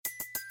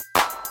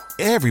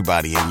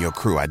Everybody in your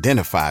crew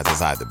identifies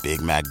as either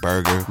Big Mac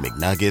Burger,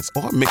 McNuggets,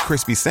 or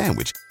McCrispy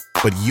Sandwich.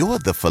 But you're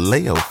the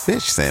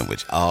Filet-O-Fish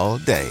Sandwich all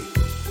day.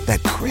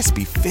 That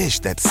crispy fish,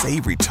 that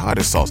savory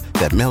tartar sauce,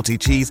 that melty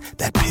cheese,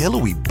 that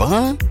pillowy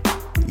bun.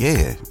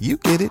 Yeah, you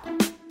get it.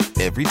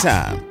 Every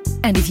time.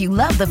 And if you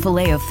love the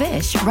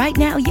Filet-O-Fish, right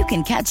now you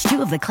can catch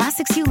two of the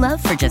classics you love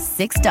for just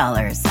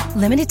 $6.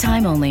 Limited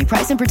time only.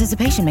 Price and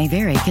participation may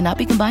vary. Cannot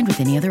be combined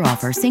with any other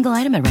offer. Single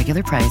item at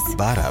regular price.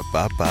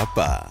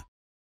 Ba-da-ba-ba-ba.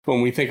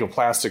 When we think of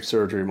plastic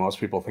surgery, most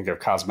people think of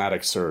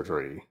cosmetic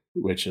surgery,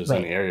 which is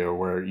an area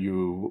where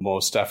you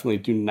most definitely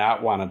do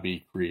not want to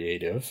be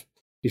creative.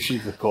 Usually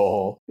the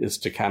goal is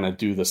to kind of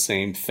do the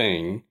same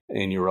thing,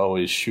 and you're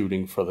always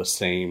shooting for the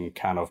same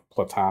kind of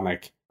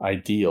platonic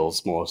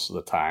ideals most of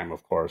the time,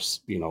 of course,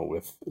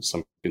 with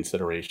some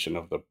consideration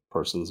of the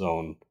person's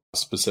own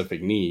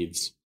specific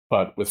needs.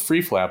 But with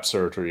free flap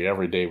surgery,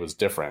 every day was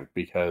different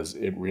because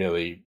it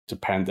really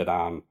depended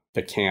on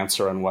the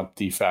cancer and what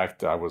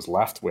defect I was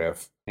left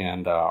with.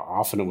 And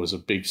often it was a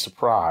big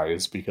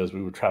surprise because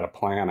we would try to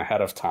plan ahead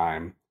of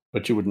time,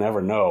 but you would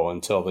never know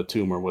until the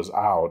tumor was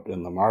out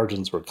and the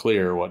margins were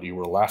clear what you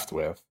were left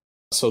with.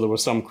 So there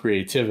was some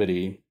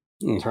creativity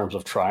in terms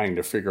of trying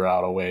to figure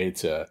out a way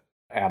to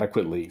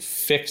adequately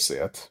fix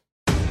it.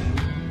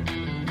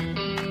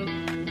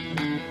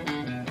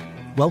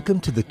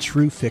 Welcome to the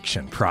True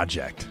Fiction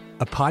Project,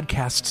 a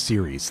podcast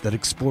series that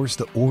explores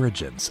the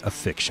origins of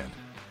fiction.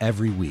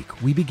 Every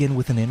week, we begin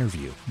with an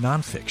interview,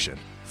 nonfiction,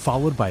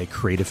 followed by a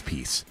creative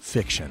piece,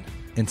 fiction,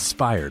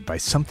 inspired by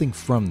something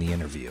from the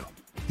interview.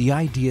 The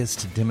idea is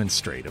to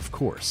demonstrate, of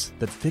course,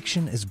 that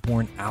fiction is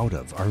born out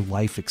of our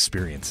life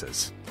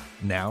experiences.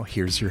 Now,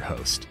 here's your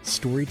host,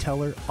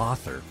 storyteller,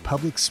 author,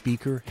 public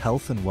speaker,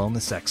 health and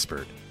wellness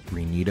expert,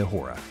 Renita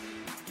Hora.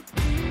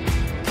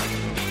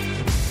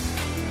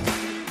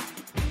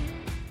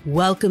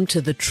 Welcome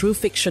to the True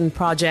Fiction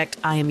Project.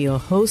 I am your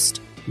host,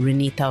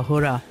 Renita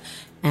Hora,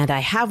 and I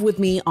have with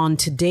me on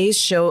today's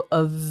show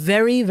a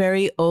very,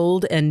 very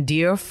old and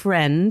dear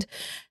friend.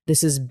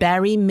 This is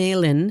Barry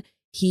Malin.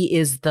 He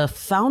is the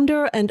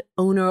founder and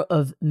owner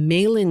of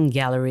Malin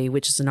Gallery,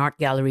 which is an art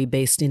gallery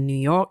based in New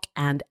York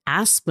and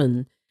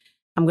Aspen.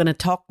 I'm going to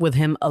talk with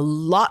him a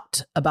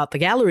lot about the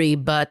gallery,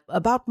 but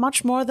about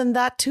much more than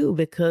that too,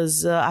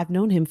 because I've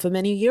known him for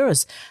many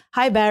years.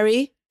 Hi,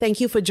 Barry. Thank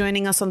you for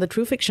joining us on the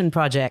True Fiction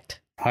Project.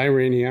 Hi,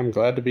 Rainey. I'm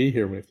glad to be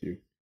here with you.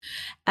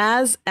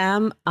 As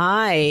am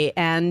I.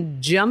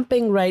 And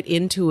jumping right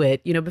into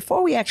it,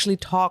 before we actually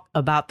talk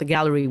about the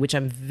gallery, which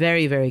I'm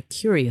very, very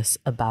curious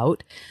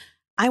about,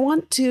 I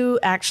want to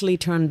actually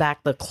turn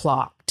back the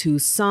clock to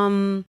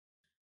some,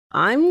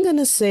 I'm going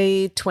to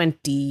say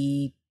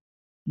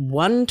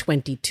 21,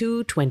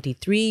 22,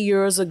 23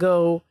 years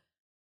ago.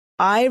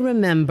 I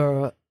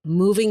remember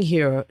moving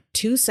here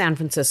to San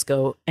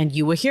Francisco, and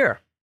you were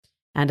here.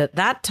 And at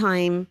that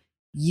time,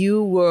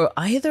 you were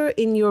either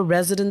in your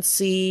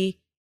residency,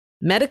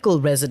 medical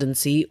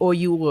residency, or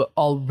you were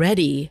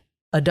already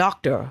a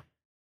doctor,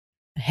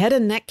 a head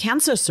and neck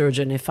cancer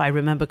surgeon, if I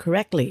remember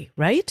correctly,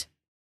 right?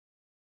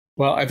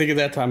 Well, I think at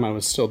that time I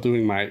was still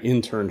doing my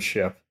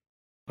internship,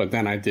 but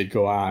then I did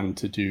go on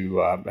to do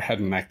head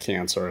and neck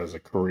cancer as a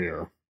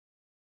career.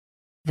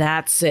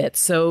 That's it.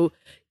 So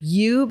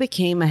you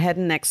became a head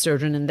and neck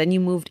surgeon, and then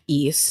you moved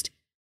east.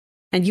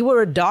 And you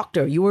were a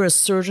doctor. You were a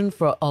surgeon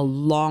for a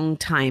long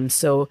time.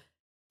 So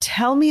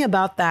tell me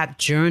about that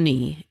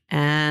journey.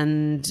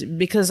 And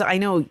because I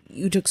know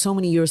you took so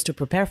many years to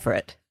prepare for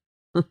it.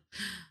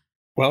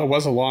 Well, it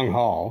was a long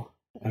haul.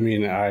 I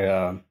mean,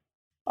 I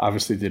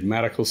obviously did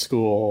medical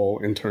school,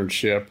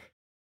 internship,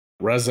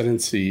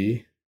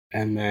 residency,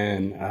 and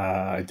then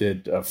I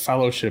did a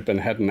fellowship in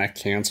head and neck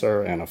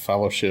cancer and a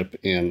fellowship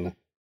in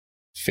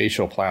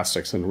facial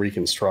plastics and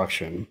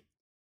reconstruction.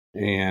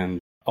 And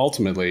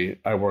ultimately,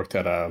 I worked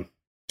at a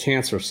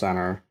cancer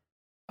center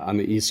on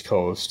the East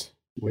Coast,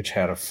 which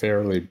had a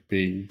fairly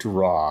big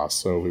draw,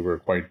 so we were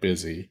quite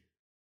busy.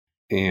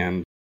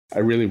 And I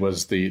really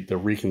was the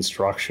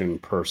reconstruction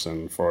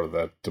person for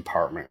the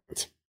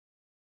department.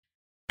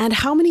 And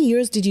how many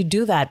years did you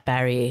do that,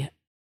 Barry?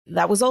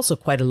 That was also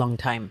quite a long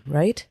time,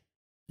 right?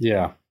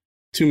 Yeah,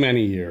 too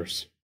many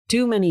years.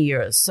 Too many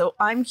years. So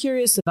I'm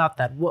curious about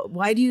that.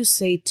 Why do you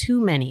say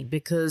too many?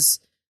 Because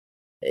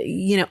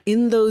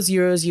in those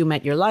years, you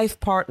met your life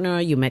partner,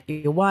 you met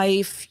your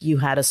wife, you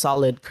had a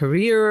solid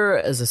career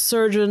as a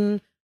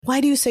surgeon. Why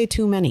do you say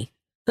too many?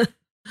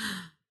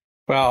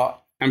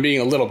 Well, I'm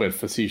being a little bit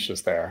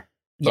facetious there,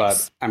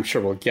 yes. But I'm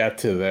sure we'll get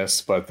to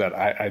this, but that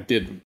I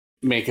did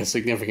make a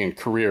significant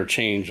career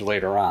change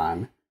later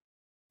on,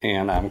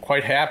 and I'm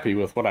quite happy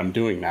with what I'm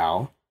doing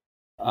now.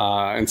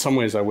 In some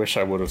ways, I wish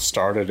I would have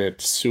started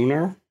it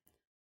sooner.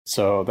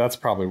 So that's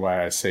probably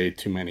why I say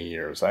too many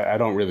years. I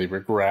don't really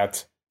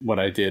regret what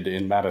I did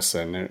in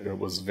medicine. It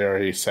was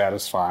very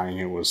satisfying.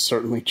 It was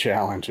certainly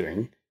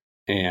challenging.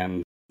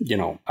 And,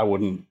 I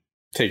wouldn't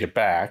take it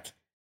back.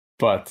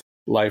 But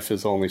life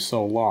is only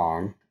so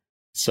long.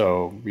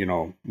 So,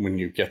 when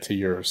you get to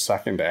your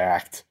second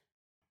act,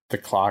 the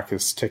clock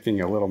is ticking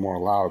a little more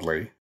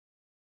loudly.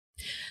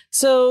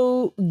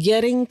 So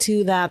getting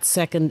to that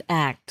second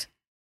act,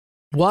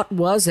 what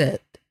was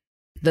it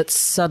that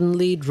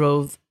suddenly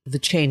drove the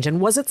change?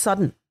 And was it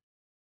sudden?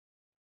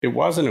 It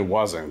wasn't. It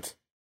wasn't.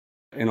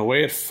 In a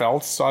way, it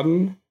felt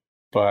sudden,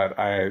 but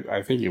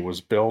I think it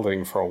was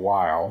building for a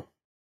while.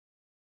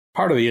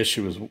 Part of the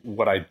issue is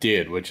what I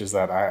did, which is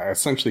that I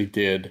essentially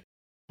did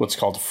what's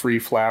called free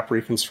flap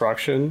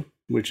reconstruction,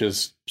 which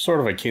is sort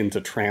of akin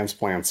to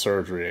transplant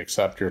surgery,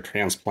 except you're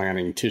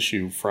transplanting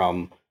tissue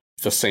from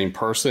the same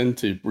person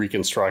to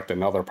reconstruct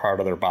another part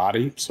of their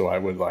body. So I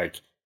would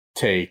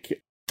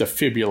take the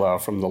fibula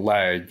from the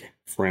leg,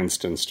 for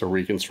instance, to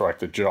reconstruct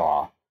the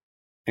jaw.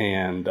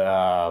 And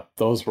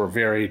those were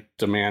very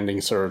demanding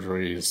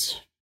surgeries.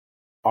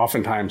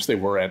 Oftentimes they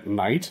were at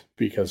night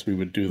because we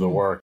would do the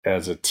work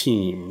as a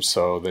team.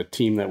 So the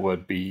team that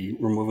would be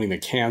removing the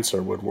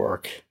cancer would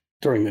work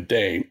during the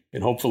day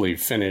and hopefully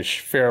finish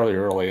fairly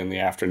early in the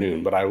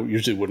afternoon. But I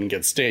usually wouldn't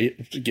get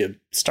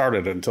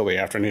started until the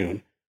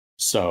afternoon.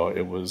 So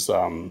it was,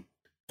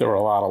 there were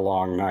a lot of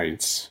long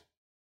nights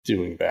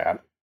doing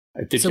that.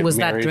 I did get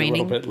married a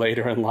little bit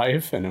later in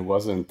life, and it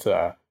wasn't,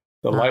 the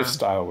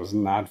lifestyle was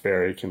not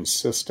very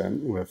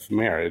consistent with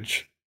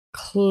marriage.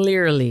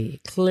 Clearly.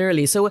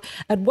 So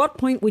at what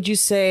point would you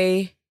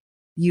say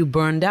you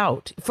burned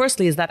out?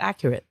 Firstly, is that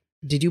accurate?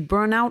 Did you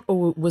burn out,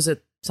 or was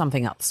it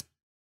something else?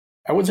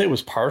 I would say it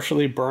was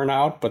partially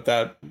burnout, but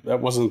that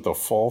wasn't the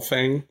full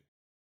thing.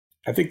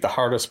 I think the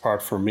hardest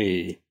part for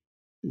me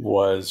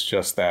was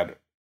just that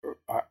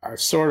I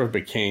sort of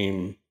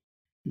became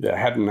the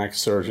head and neck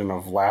surgeon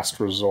of last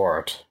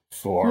resort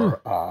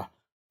for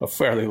a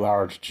fairly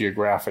large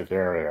geographic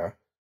area.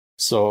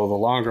 So the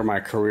longer my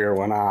career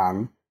went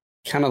on,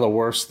 kind of the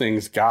worse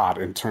things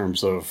got in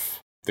terms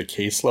of the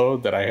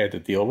caseload that I had to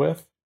deal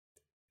with.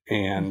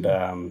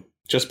 And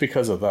just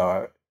because of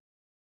the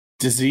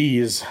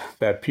disease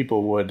that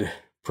people would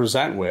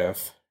present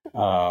with,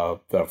 the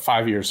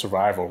 5-year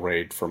survival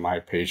rate for my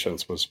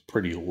patients was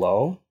pretty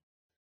low.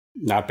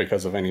 Not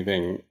because of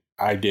anything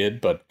I did,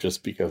 but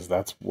just because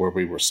that's where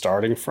we were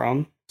starting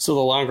from. So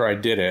the longer I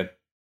did it,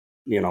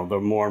 the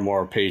more and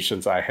more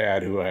patients I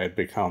had who I had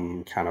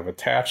become kind of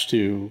attached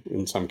to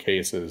in some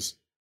cases,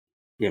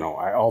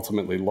 I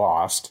ultimately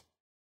lost.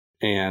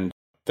 And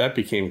that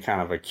became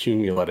kind of a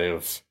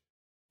cumulative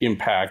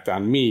impact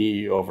on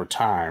me over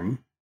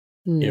time.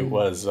 It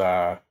was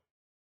a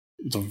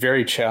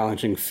very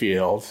challenging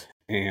field,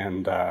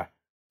 and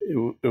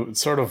it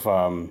sort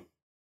of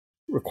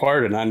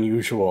required an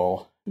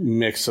unusual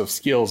mix of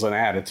skills and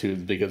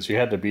attitudes, because you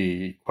had to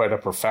be quite a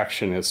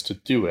perfectionist to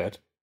do it,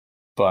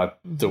 but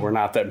there were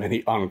not that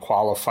many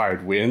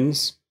unqualified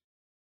wins.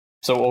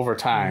 So over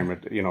time,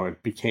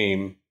 it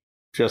became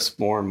just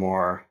more and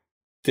more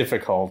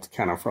difficult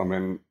kind of from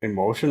an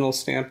emotional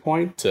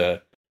standpoint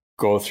to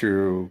go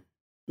through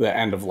the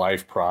end of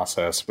life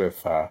process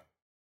with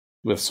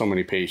so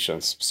many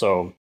patients.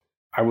 So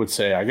I would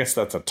say, I guess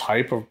that's a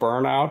type of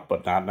burnout,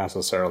 but not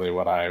necessarily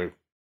what I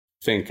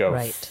think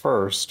of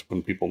first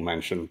when people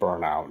mention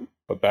burnout.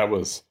 But that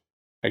was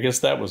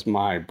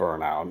my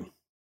burnout.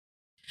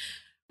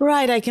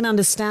 Right. I can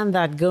understand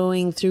that,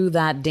 going through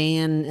that day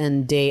in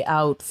and day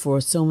out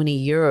for so many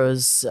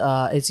years,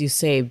 as you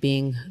say,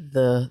 being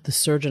the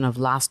surgeon of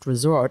last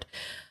resort,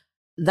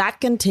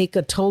 that can take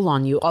a toll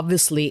on you.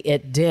 Obviously,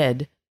 it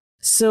did.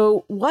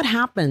 So what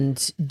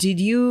happened? Did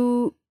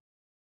you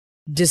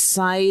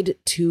decide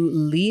to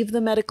leave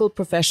the medical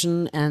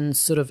profession and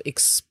sort of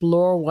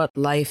explore what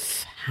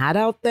life had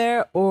out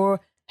there? Or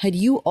had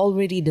you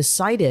already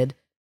decided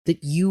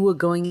that you were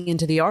going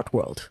into the art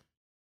world?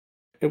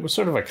 It was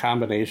sort of a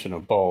combination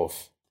of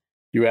both.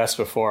 You asked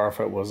before if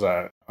it was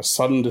a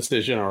sudden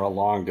decision or a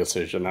long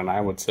decision, and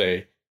I would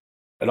say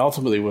it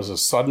ultimately was a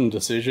sudden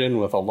decision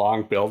with a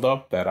long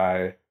buildup that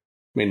I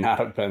may not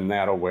have been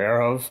that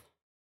aware of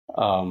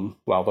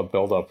while the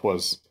buildup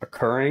was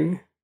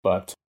occurring.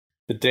 But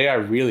the day I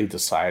really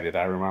decided,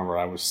 I remember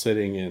I was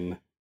sitting in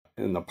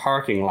the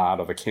parking lot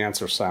of the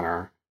cancer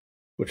center,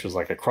 which was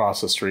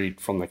across the street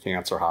from the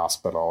cancer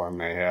hospital,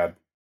 and they had,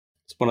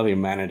 it's one of the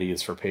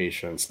amenities for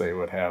patients, they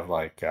would have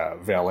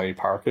valet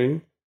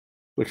parking,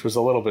 which was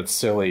a little bit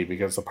silly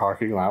because the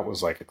parking lot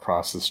was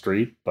across the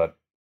street. But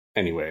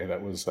anyway,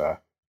 that was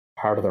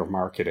part of their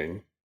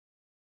marketing.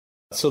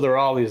 So there were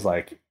all these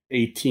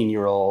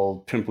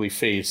 18-year-old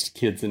pimply-faced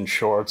kids in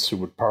shorts who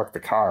would park the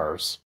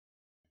cars.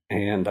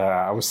 And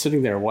I was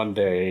sitting there one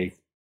day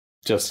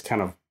just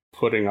kind of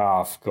putting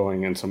off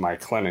going into my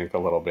clinic a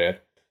little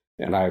bit,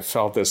 and I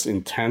felt this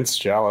intense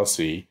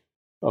jealousy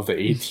of the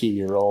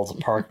 18-year-olds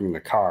parking the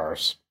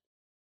cars.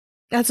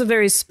 That's a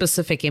very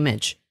specific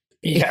image.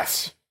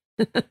 Yes.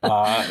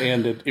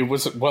 And it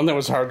was one that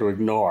was hard to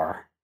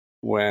ignore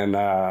when,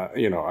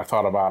 I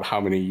thought about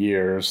how many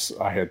years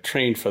I had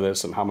trained for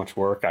this and how much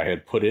work I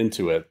had put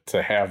into it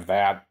to have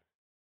that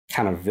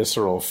kind of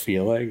visceral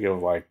feeling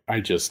of I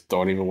just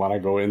don't even want to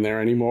go in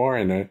there anymore.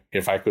 And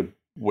if I could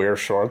wear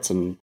shorts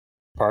and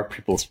park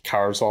people's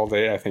cars all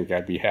day, I think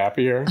I'd be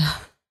happier.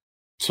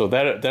 So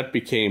that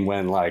became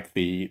when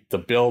the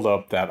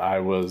buildup that I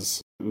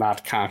was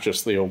not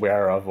consciously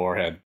aware of or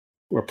had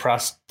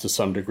repressed to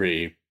some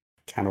degree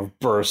kind of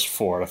burst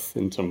forth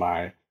into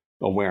my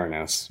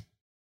awareness.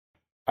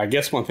 I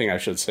guess one thing I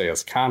should say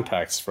as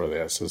context for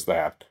this is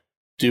that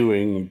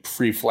doing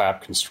free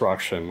flap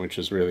construction, which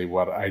is really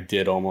what I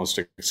did almost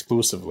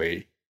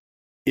exclusively,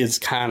 is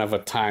kind of a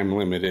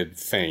time-limited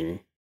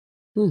thing.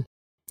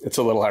 It's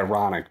a little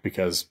ironic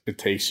because it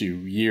takes you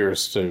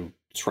years to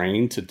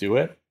train to do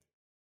it.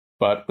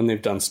 But when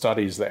they've done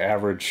studies, the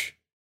average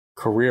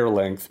career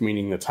length,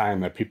 meaning the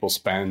time that people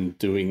spend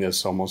doing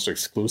this almost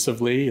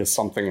exclusively, is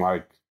something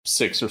like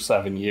 6 or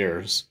 7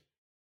 years.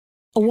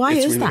 Why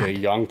is that? It's really a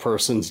young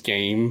person's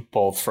game,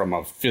 both from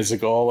a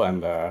physical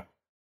and a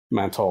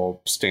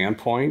mental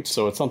standpoint.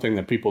 So it's something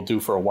that people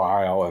do for a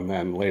while, and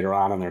then later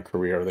on in their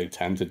career, they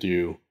tend to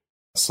do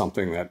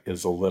something that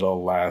is a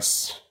little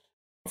less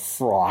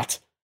fraught.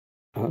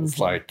 It's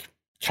like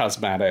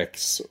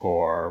cosmetics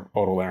or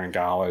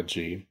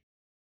otolaryngology.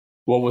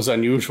 What was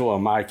unusual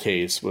in my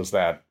case was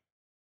that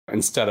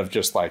instead of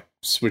just like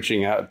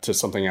switching out to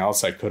something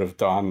else I could have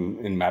done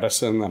in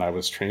medicine that I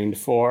was trained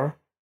for,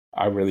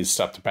 I really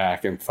stepped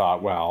back and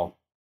thought, well,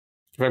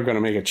 if I'm going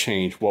to make a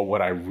change, what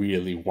would I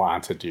really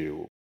want to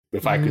do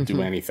if I could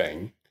do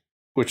anything?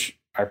 Which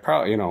I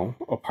probably,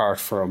 apart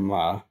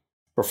from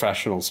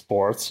professional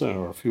sports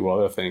or a few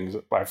other things,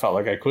 I felt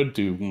like I could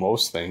do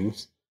most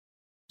things.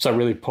 So I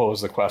really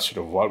posed the question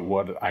of what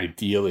would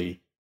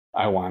ideally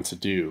I want to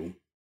do.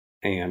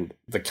 And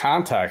the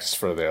context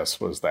for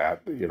this was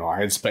that, I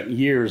had spent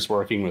years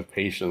working with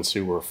patients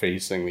who were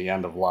facing the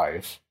end of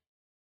life.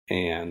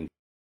 And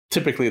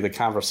typically the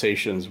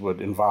conversations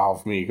would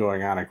involve me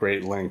going on a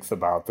great length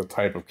about the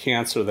type of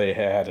cancer they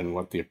had and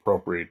what the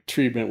appropriate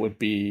treatment would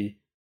be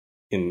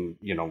in,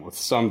 with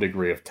some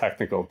degree of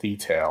technical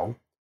detail.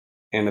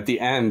 And at the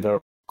end, the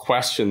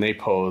question they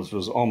posed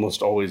was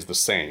almost always the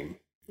same.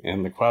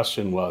 And the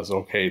question was,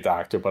 okay,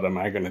 doctor, but am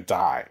I going to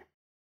die?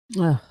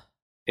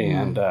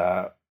 And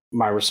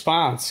my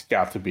response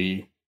got to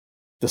be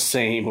the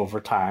same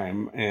over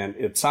time. And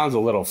it sounds a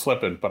little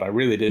flippant, but I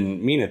really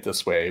didn't mean it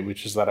this way,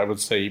 which is that I would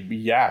say,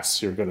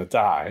 yes, you're going to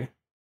die,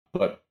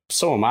 but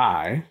so am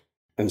I,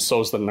 and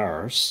so's the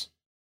nurse.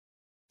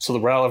 So the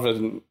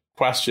relevant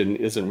question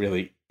isn't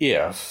really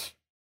if,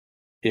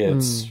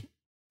 it's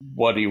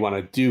what do you want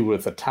to do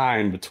with the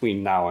time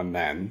between now and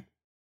then?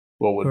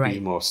 What would be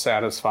most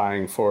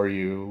satisfying for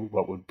you?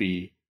 What would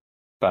be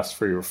best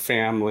for your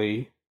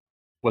family?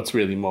 What's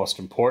really most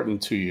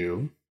important to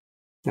you?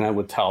 And I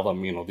would tell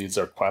them, these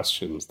are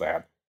questions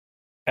that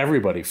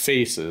everybody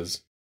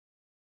faces.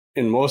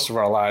 In most of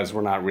our lives,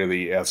 we're not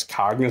really as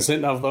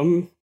cognizant of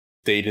them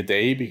day to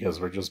day because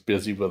we're just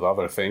busy with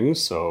other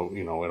things. So,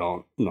 we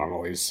don't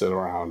normally sit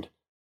around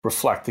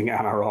reflecting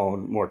on our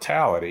own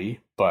mortality.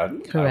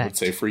 But I would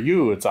say for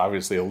you, it's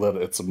obviously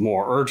it's a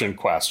more urgent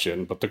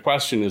question, but the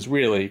question is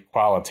really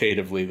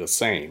qualitatively the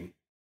same.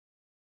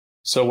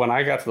 So when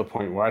I got to the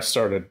point where I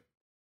started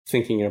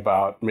thinking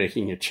about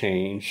making a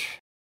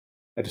change,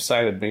 I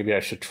decided maybe I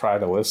should try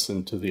to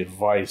listen to the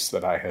advice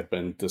that I had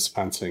been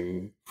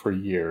dispensing for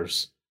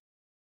years.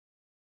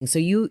 So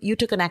you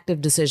took an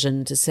active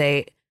decision to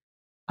say,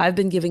 I've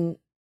been giving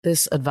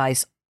this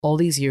advice all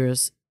these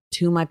years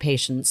to my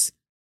patients.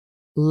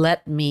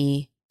 Let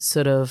me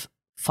sort of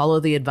follow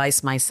the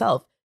advice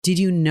myself. Did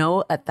you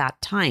know at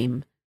that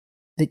time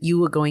that you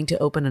were going to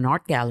open an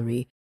art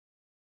gallery?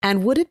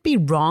 And would it be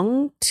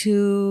wrong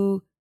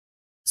to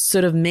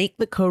sort of make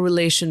the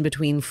correlation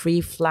between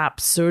free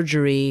flap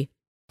surgery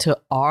to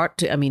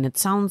art? I mean, it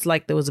sounds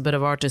like there was a bit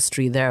of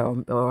artistry there,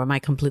 or am I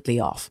completely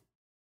off?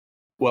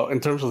 Well, in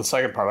terms of the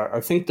second part,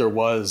 I think there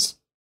was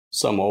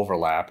some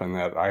overlap in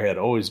that I had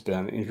always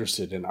been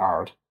interested in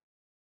art,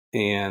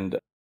 and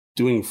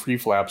doing free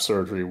flap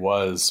surgery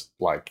was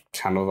like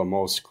kind of the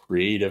most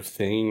creative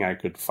thing I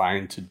could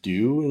find to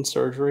do in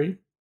surgery.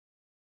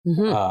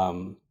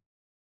 When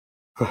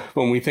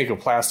we think of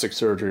plastic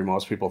surgery,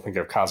 most people think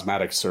of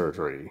cosmetic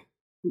surgery,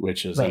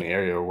 which is an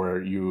area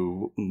where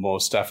you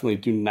most definitely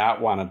do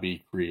not want to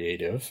be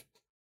creative.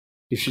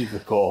 Usually the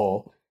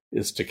goal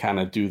is to kind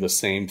of do the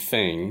same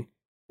thing,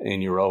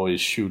 and you're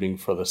always shooting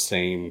for the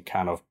same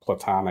kind of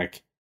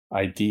platonic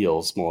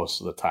ideals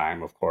most of the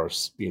time, of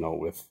course,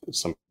 with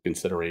some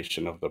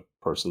consideration of the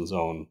person's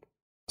own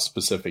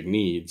specific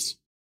needs.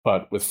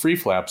 But with free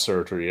flap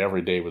surgery,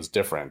 every day was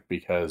different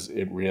because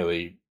it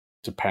really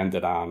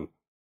depended on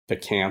the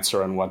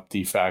cancer and what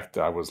defect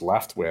I was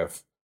left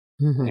with.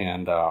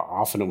 And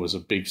often it was a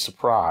big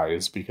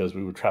surprise because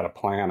we would try to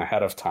plan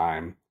ahead of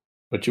time,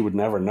 but you would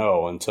never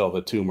know until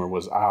the tumor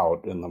was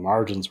out and the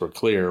margins were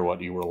clear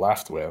what you were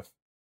left with.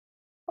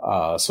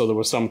 So there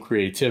was some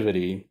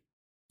creativity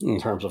in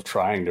terms of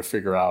trying to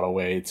figure out a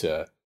way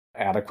to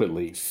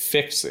adequately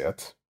fix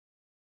it.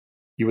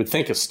 You would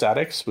think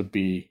aesthetics would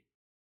be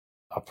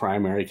a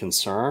primary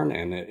concern,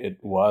 and it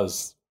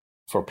was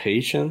for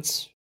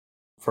patients.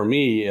 For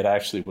me, it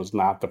actually was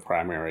not the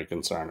primary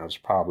concern. It was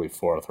probably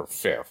fourth or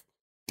fifth.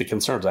 The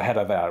concerns ahead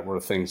of that were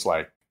things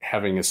like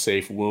having a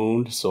safe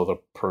wound so the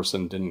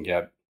person didn't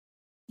get,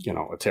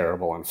 a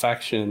terrible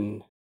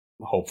infection,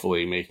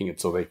 hopefully making it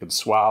so they could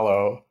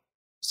swallow,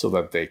 so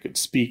that they could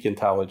speak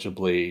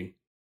intelligibly.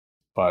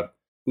 But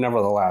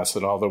nevertheless,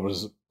 there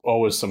was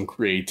always some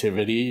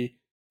creativity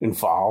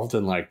involved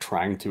in like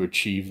trying to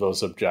achieve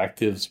those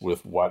objectives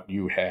with what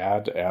you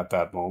had at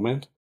that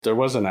moment. There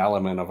was an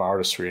element of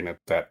artistry in it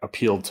that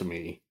appealed to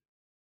me.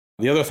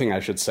 The other thing I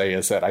should say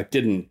is that I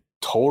didn't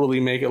totally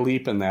make a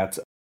leap, in that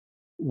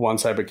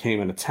once I became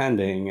an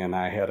attending and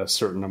I had a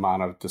certain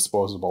amount of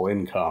disposable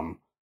income,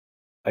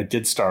 I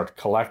did start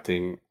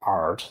collecting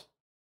art.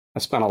 I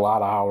spent a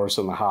lot of hours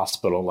in the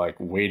hospital, like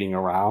waiting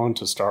around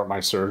to start my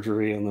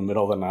surgery in the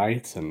middle of the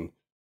night. And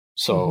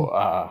so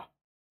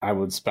I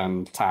would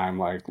spend time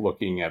like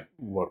looking at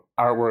what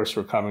artworks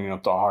were coming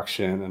up to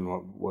auction and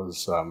what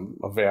was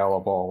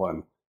available.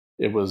 And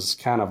it was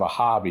kind of a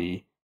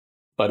hobby,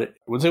 but it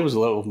was a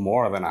little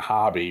more than a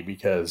hobby,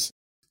 because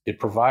it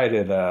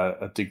provided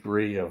a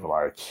degree of,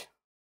 like,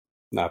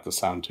 not to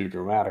sound too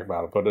dramatic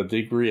about it, but a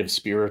degree of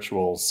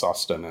spiritual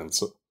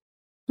sustenance.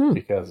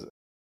 Because at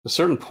a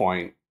certain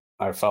point,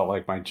 I felt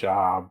like my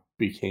job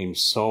became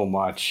so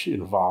much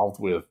involved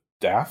with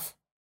death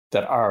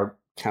that art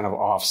kind of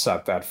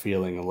offset that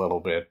feeling a little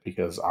bit,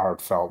 because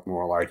art felt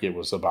more like it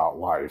was about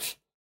life.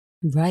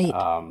 Right.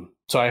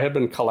 So I had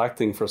been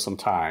collecting for some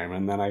time,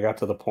 and then I got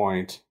to the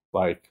point,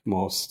 like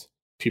most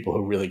people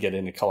who really get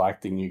into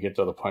collecting, you get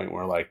to the point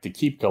where, like, to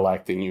keep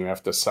collecting, you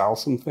have to sell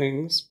some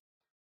things.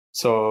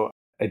 So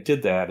I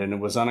did that, and it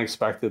was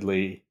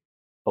unexpectedly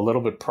a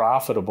little bit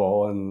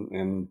profitable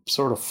and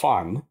sort of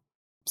fun.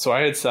 So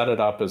I had set it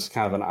up as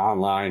kind of an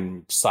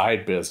online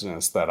side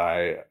business that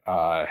I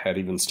had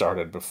even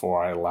started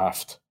before I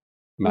left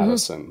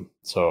medicine.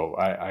 So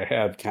I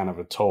had kind of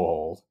a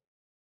toehold.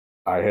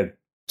 I had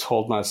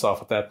told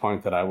myself at that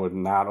point that I would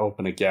not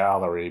open a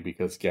gallery,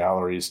 because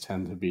galleries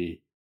tend to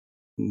be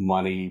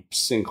money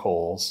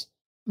sinkholes.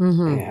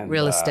 And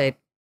real estate.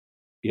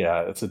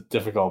 Yeah, it's a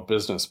difficult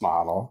business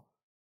model.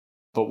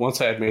 But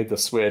once I had made the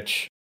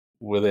switch,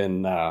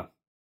 within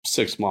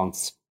 6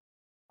 months,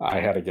 I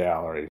had a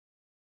gallery.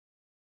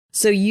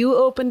 So you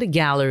opened a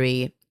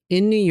gallery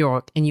in New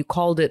York and you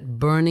called it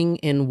Burning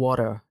in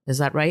Water. Is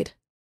that right?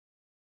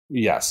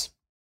 Yes.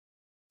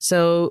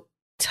 So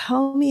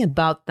tell me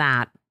about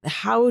that.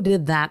 How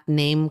did that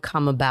name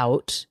come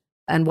about?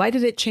 And why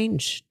did it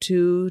change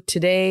to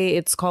today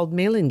it's called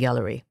Malin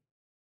Gallery?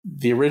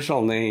 The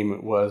original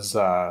name was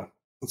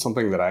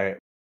something that I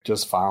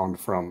just found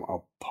from a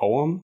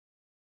poem.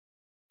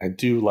 I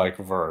do like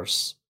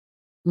verse.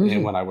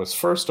 And when I was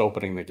first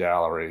opening the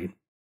gallery,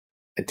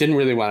 I didn't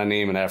really want to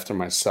name it after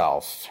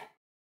myself.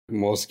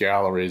 Most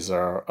galleries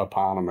are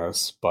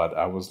eponymous, but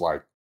I was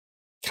like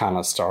kind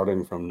of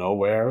starting from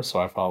nowhere. So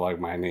I felt like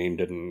my name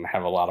didn't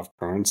have a lot of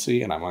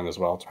currency, and I might as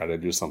well try to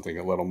do something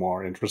a little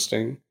more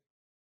interesting.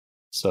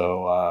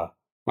 So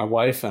my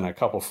wife and a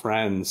couple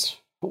friends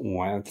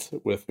went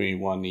with me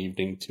one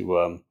evening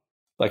to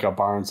like a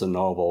Barnes and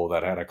Noble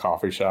that had a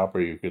coffee shop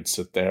where you could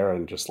sit there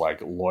and just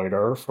like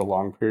loiter for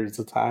long periods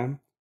of time.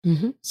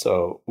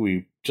 So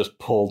we just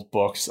pulled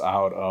books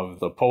out of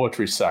the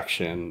poetry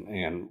section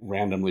and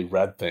randomly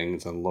read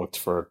things and looked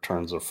for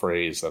turns of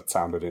phrase that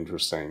sounded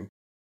interesting.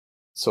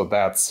 So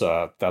that's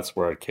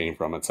where it came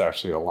from. It's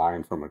actually a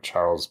line from a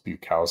Charles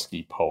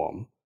Bukowski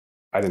poem.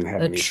 I didn't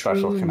have any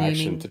special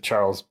connection to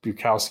Charles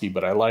Bukowski,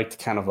 but I liked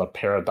kind of the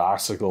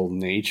paradoxical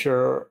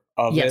nature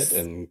of it,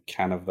 and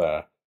kind of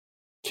the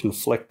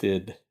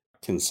conflicted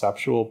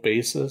conceptual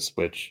basis,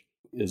 which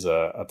is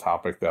a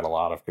topic that a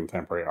lot of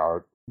contemporary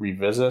art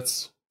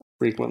revisits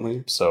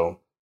frequently. So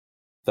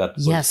that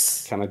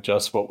was kind of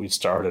just what we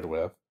started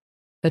with.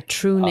 A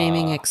true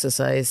naming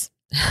exercise.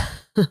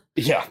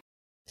 Yeah.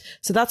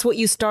 So that's what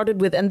you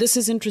started with. And this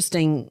is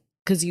interesting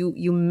because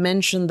you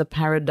mentioned the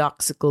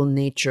paradoxical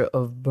nature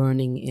of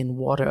burning in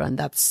water. And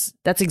that's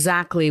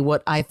exactly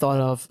what I thought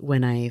of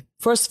when I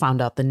first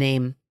found out the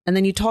name. And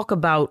then you talk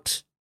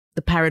about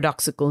the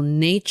paradoxical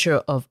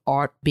nature of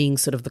art being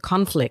sort of the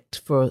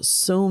conflict for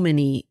so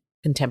many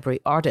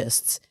contemporary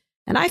artists.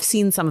 And I've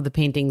seen some of the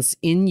paintings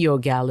in your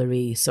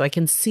gallery, so I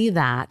can see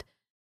that,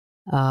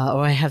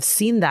 or I have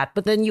seen that.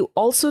 But then you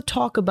also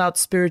talk about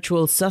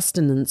spiritual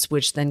sustenance,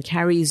 which then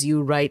carries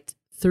you right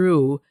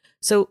through.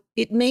 So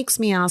it makes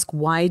me ask,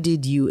 why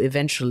did you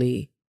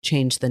eventually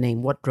change the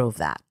name? What drove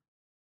that?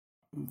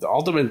 The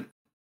ultimate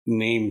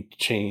name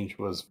change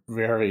was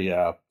very,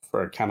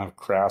 for kind of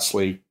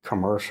crassly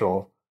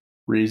commercial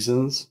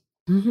reasons.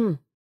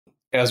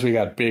 As we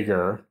got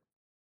bigger,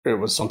 it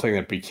was something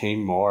that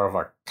became more of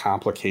a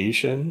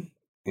complication,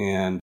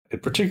 and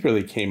it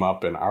particularly came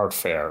up in art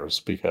fairs,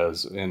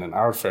 because in an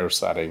art fair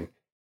setting,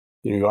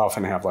 you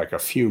often have like a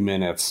few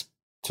minutes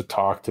to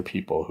talk to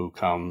people who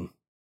come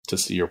to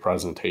see your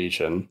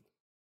presentation.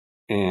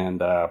 And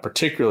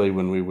particularly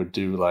when we would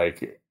do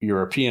like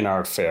European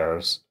art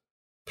fairs,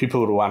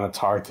 people would want to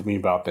talk to me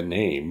about the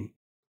name.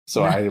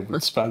 So I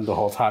would spend the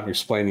whole time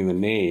explaining the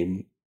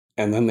name,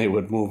 and then they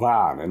would move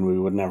on, and we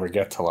would never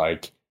get to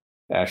like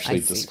actually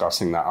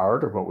discussing the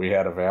art or what we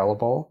had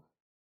available.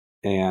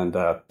 And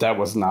that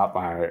was not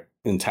my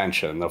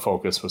intention. The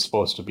focus was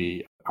supposed to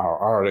be our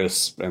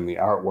artists and the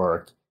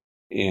artwork.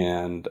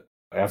 And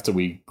after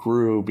we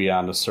grew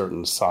beyond a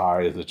certain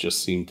size, it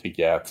just seemed to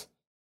get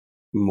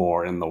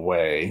more in the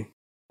way.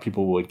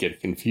 People would get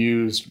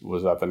confused.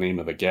 Was that the name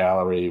of the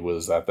gallery?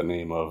 Was that the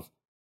name of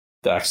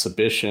the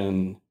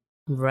exhibition?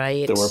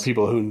 Right. There were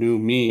people who knew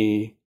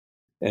me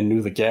and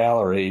knew the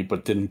gallery,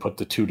 but didn't put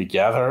the two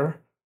together,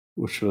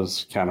 which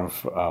was kind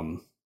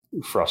of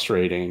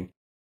frustrating.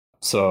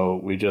 So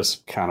we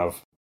just kind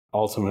of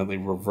ultimately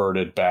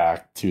reverted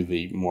back to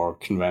the more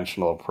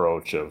conventional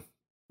approach of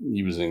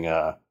using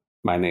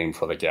my name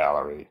for the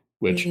gallery,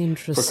 which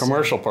for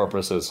commercial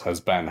purposes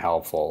has been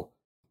helpful.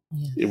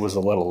 Yes. It was a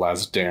little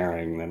less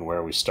daring than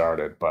where we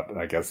started, but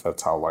I guess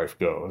that's how life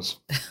goes.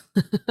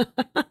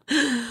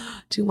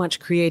 Too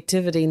much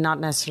creativity, not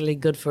necessarily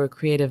good for a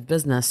creative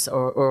business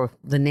or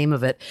the name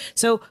of it.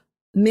 So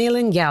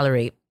Malin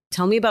Gallery,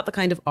 tell me about the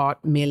kind of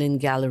art Malin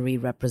Gallery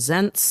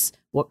represents,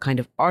 what kind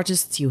of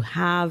artists you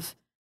have,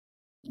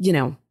 you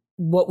know,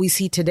 what we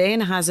see today,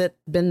 and has it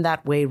been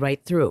that way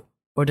right through,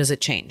 or does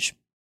it change?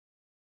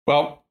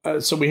 Well,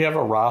 so we have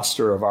a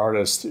roster of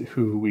artists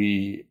who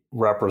we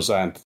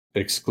represent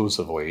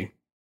exclusively,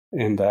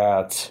 and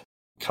that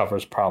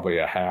covers probably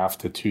a half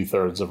to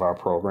 2/3 of our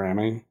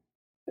programming.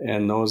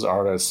 And those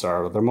artists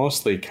they're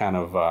mostly kind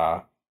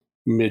of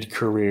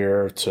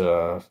mid-career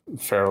to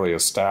fairly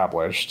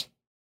established.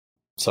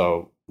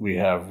 So we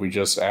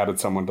just added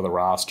someone to the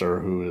roster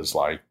who is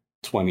like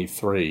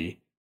 23,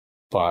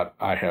 but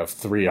I have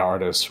 3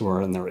 artists who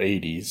are in their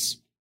 80s.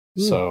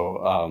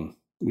 So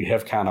we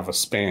have kind of a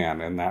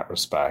span in that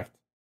respect.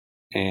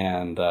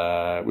 And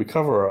we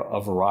cover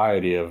a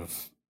variety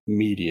of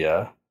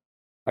media.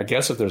 I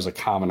guess if there's a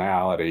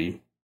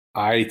commonality,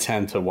 I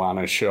tend to want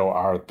to show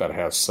art that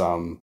has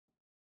some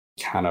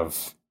kind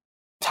of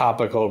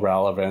topical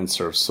relevance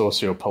or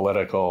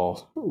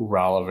socio-political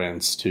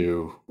relevance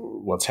to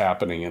what's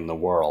happening in the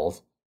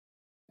world.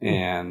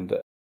 And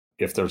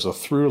if there's a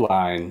through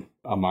line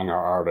among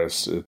our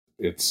artists,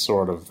 it's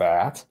sort of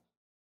that.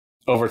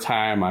 Over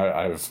time,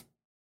 I've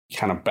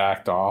kind of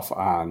backed off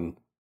on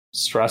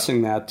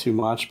stressing that too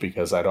much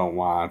because I don't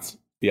want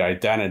the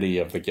identity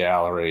of the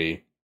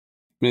gallery.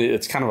 I mean,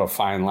 it's kind of a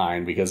fine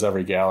line because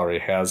every gallery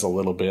has a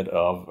little bit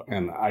of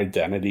an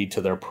identity to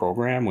their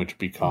program, which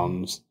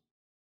becomes,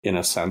 in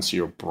a sense,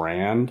 your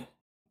brand,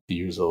 to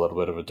use a little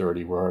bit of a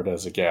dirty word,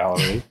 as a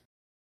gallery.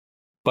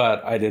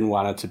 But I didn't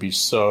want it to be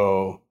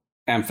so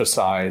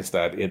emphasized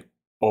that it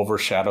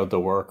overshadowed the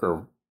work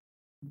or,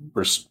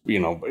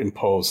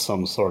 imposed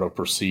some sort of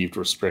perceived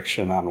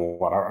restriction on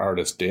what our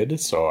artist did.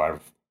 So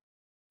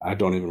I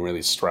don't even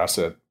really stress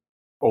it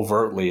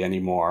overtly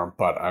anymore,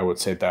 but I would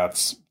say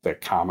that's the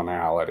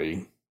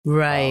commonality.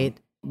 Right.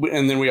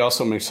 And then we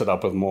also mix it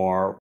up with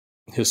more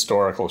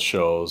historical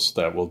shows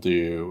that we'll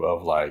do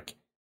of like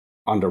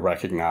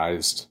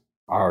under-recognized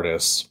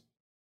artists,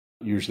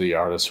 usually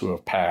artists who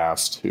have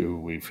passed, who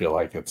we feel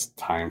like it's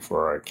time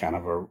for a kind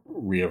of a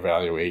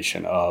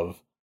reevaluation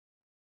of.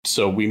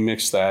 So we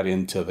mix that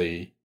into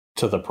the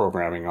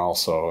programming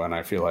also, and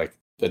I feel like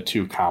the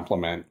two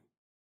complement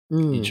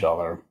each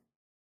other.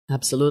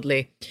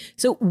 Absolutely.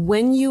 So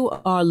when you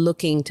are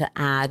looking to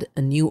add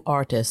a new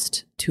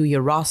artist to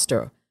your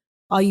roster,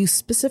 are you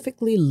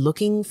specifically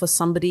looking for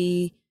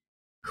somebody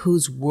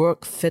whose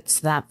work fits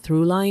that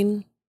through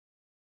line?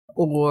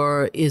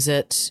 Or is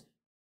it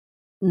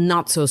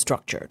not so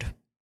structured?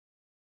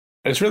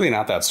 It's really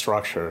not that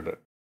structured.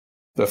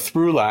 The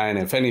through line,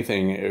 if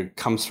anything, it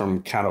comes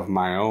from kind of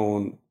my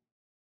own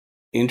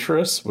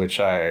interests, which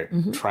I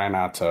try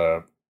not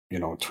to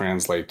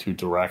translate too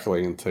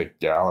directly into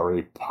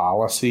gallery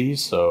policy.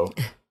 So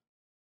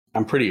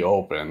I'm pretty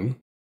open.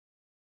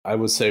 I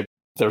would say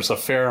there's a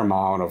fair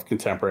amount of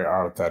contemporary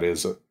art that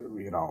is, a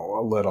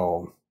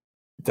little,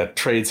 that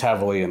trades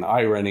heavily in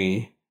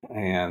irony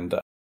and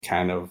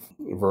kind of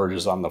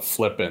verges on the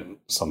flippant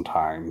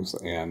sometimes.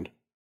 And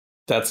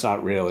that's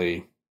not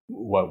really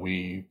what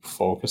we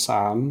focus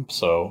on.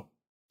 So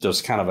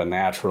there's kind of a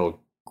natural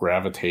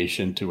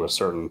gravitation to a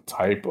certain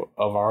type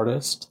of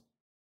artist.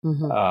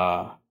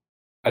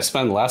 I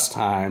spend less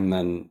time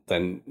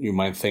than you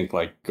might think,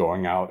 like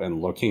going out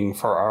and looking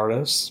for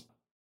artists.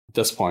 At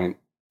this point,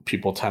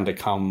 people tend to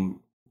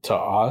come to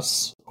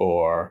us,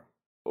 or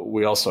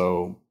we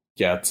also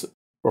get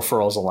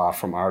referrals a lot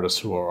from artists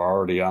who are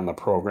already on the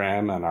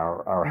program and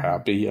are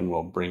happy, and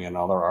will bring in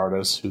other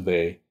artists who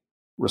they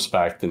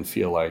respect and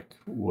feel like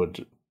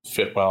would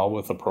fit well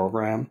with the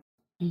program.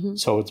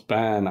 So it's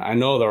been, I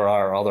know there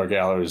are other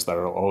galleries that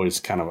are always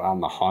kind of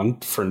on the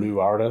hunt for new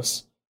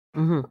artists.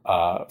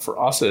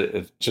 For us,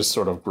 it just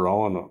sort of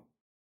grown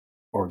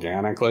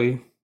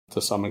organically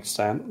to some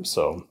extent.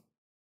 So,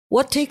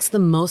 what takes the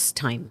most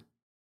time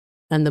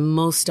and the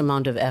most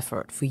amount of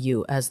effort for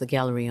you as the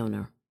gallery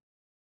owner?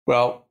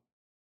 Well,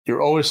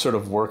 you're always sort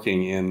of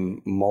working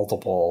in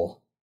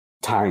multiple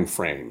time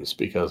frames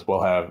because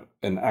we'll have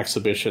an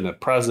exhibition at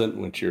present,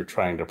 which you're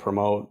trying to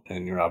promote,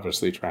 and you're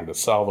obviously trying to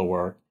sell the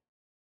work.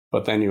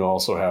 But then you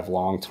also have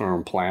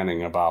long-term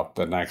planning about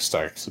the next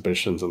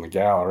exhibitions in the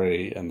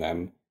gallery, and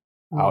then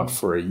out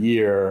for a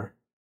year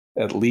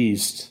at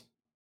least,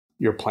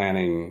 you're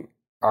planning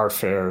art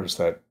fairs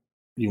that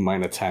you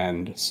might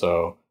attend.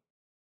 So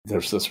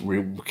there's this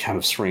kind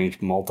of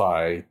strange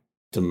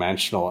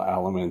multi-dimensional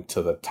element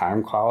to the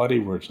time quality,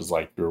 which is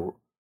like you're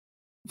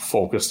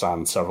focused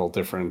on several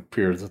different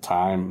periods of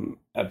time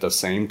at the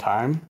same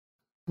time.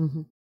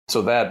 Mm-hmm.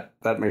 So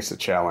that makes it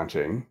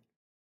challenging.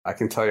 I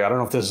can tell you, I don't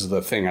know if this is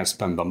the thing I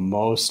spend the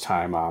most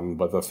time on,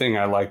 but the thing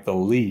I like the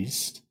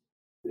least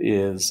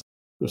is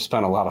we've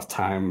spent a lot of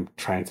time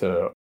trying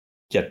to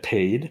get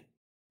paid,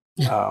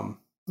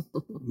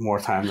 more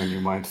time than you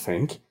might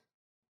think.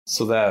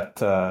 So that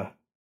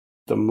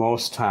the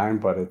most time,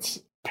 but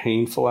it's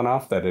painful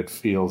enough that it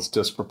feels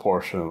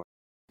disproportionate.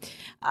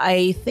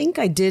 I think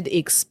I did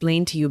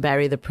explain to you,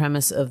 Barry, the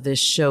premise of this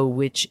show,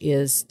 which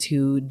is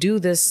to do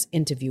this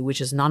interview,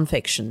 which is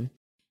nonfiction,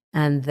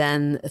 and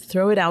then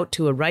throw it out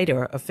to a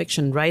writer, a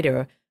fiction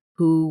writer,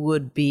 who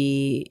would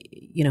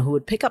be, who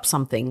would pick up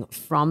something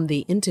from the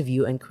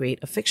interview and create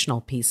a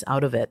fictional piece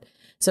out of it.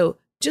 So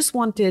just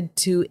wanted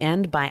to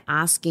end by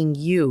asking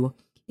you,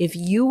 if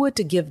you were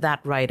to give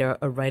that writer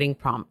a writing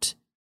prompt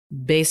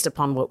based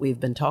upon what we've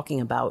been talking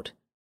about,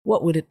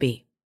 what would it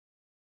be?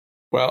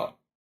 Well,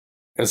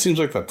 it seems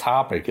like the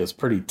topic is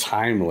pretty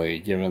timely,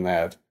 given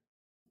that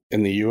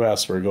in the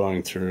U.S. we're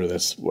going through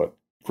this,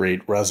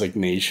 great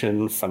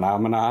resignation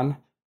phenomenon,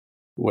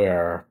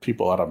 where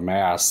people at a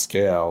mass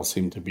scale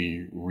seem to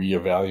be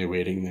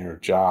reevaluating their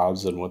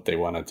jobs and what they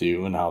want to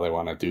do and how they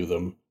want to do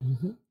them,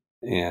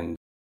 and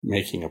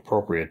making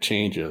appropriate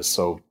changes.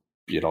 So,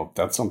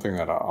 that's something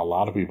that a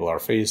lot of people are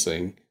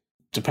facing.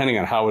 Depending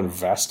on how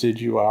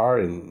invested you are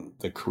in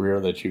the career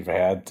that you've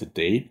had to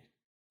date,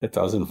 it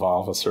does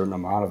involve a certain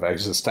amount of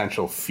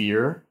existential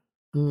fear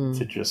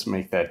to just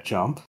make that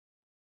jump.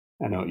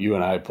 I know you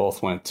and I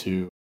both went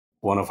to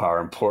one of our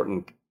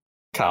important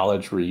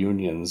college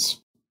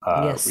reunions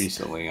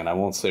recently, and I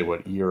won't say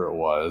what year it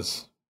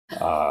was,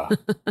 but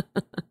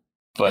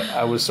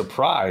I was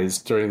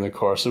surprised during the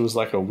course. It was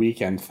like a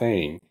weekend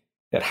thing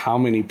at how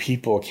many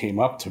people came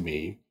up to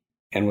me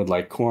and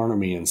would corner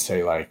me and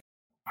say, I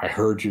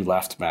heard you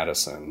left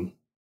medicine.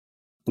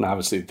 And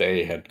obviously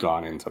they had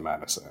gone into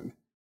medicine.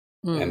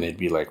 And they'd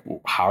be like,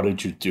 well, how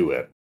did you do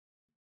it?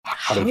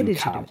 How did you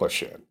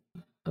accomplish it?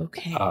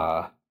 Okay.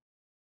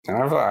 And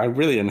I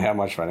really didn't have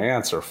much of an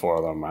answer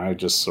for them. I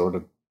just sort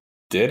of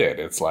did it.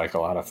 It's like a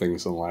lot of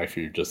things in life,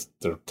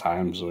 there are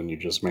times when you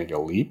just make a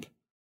leap.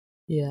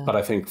 Yeah. But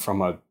I think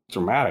from a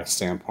dramatic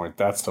standpoint,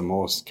 that's the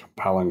most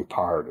compelling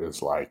part,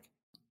 is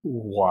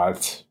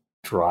what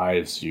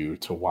drives you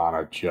to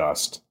want to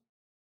just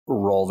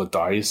roll the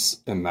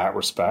dice in that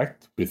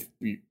respect with,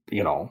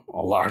 a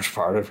large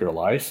part of your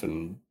life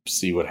and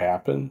see what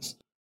happens.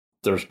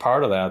 There's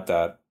part of that,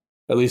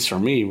 at least for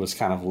me, was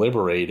kind of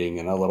liberating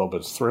and a little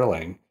bit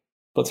thrilling,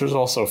 but there's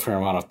also a fair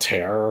amount of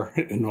terror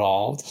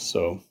involved.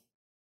 So,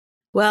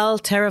 well,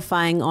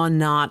 terrifying or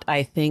not,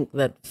 I think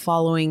that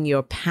following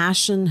your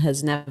passion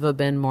has never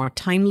been more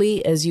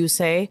timely, as you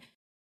say.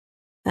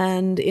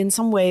 And in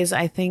some ways,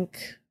 I think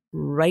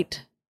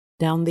right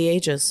down the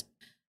ages.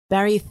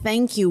 Barry,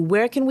 thank you.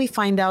 Where can we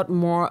find out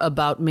more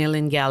about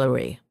Malin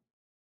Gallery?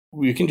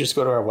 You can just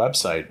go to our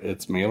website.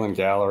 It's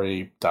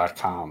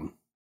malingallery.com.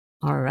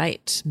 All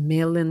right.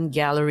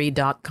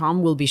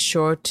 malingallery.com. We'll be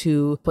sure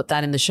to put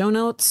that in the show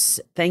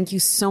notes. Thank you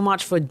so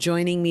much for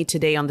joining me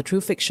today on the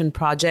True Fiction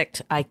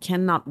Project. I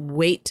cannot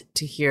wait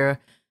to hear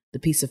the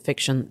piece of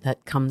fiction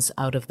that comes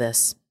out of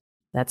this.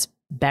 That's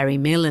Barry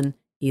Malin.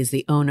 He is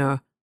the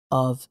owner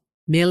of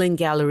Malin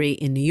Gallery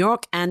in New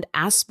York and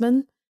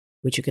Aspen,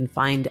 which you can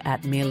find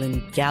at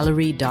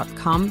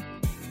malingallery.com.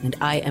 And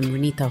I am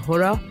Renita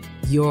Hora,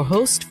 your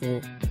host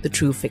for the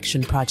True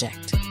Fiction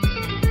Project.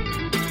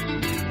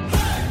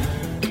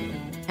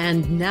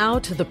 And now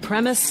to the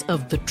premise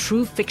of the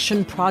True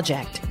Fiction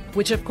Project,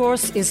 which of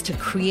course is to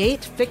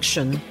create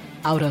fiction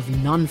out of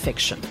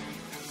nonfiction.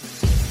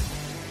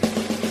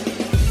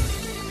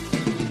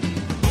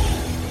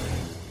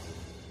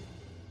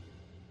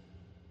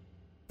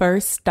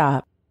 First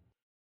stop.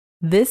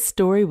 This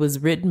story was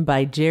written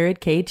by Jared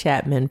K.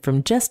 Chapman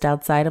from just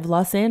outside of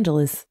Los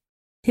Angeles.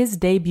 His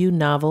debut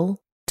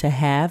novel, To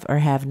Have or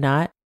Have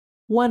Not,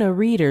 won a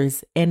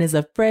Reader's and is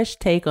a fresh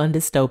take on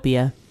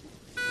dystopia.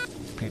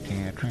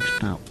 Pediatrics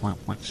stop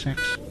 116.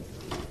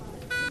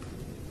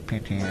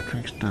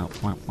 Pediatrics stop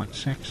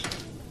 116.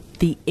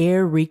 The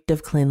air reeked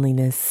of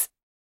cleanliness,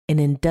 an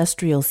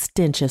industrial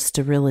stench of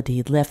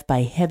sterility left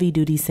by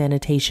heavy-duty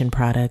sanitation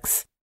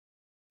products.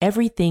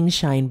 Everything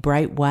shined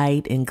bright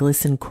white and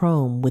glistened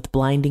chrome with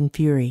blinding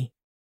fury.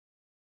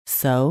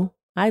 So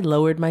I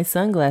lowered my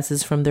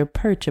sunglasses from their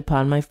perch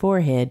upon my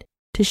forehead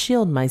to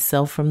shield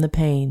myself from the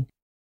pain.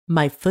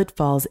 My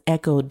footfalls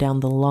echoed down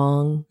the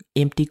long,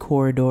 empty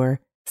corridor,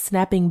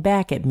 snapping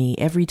back at me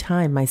every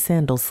time my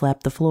sandals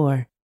slapped the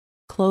floor.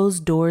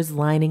 Closed doors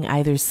lining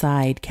either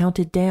side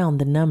counted down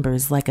the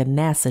numbers like a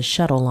NASA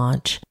shuttle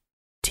launch.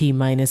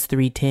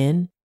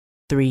 T-310,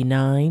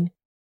 39,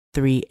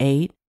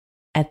 38.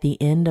 At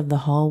the end of the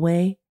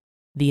hallway,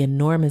 the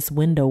enormous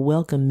window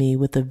welcomed me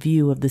with a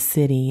view of the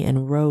city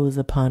and rows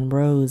upon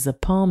rows of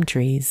palm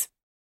trees.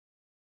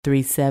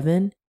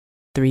 37,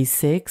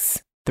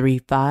 36,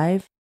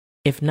 35.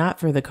 If not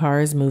for the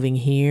cars moving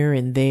here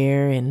and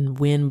there and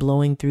wind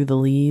blowing through the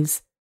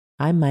leaves,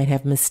 I might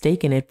have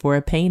mistaken it for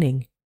a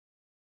painting.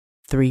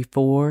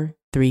 34,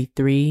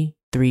 33,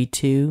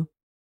 32.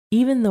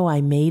 Even though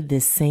I made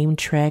this same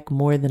trek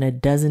more than a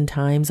dozen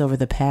times over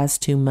the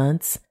past 2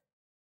 months,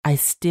 I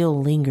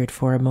still lingered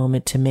for a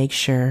moment to make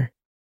sure.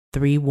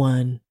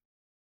 3-1.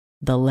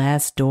 The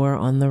last door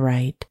on the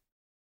right.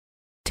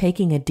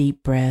 Taking a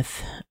deep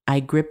breath, I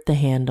gripped the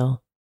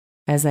handle.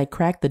 As I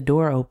cracked the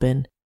door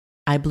open,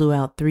 I blew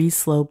out 3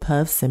 slow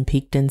puffs and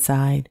peeked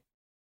inside,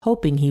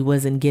 hoping he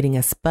wasn't getting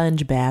a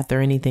sponge bath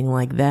or anything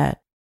like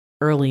that.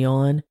 Early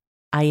on,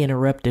 I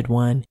interrupted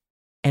one,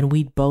 and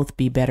we'd both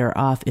be better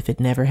off if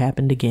it never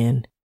happened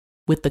again.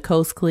 With the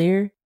coast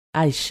clear,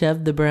 I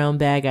shoved the brown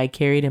bag I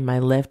carried in my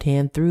left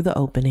hand through the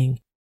opening.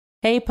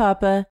 "Hey,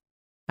 Papa,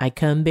 I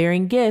come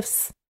bearing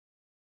gifts."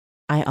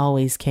 I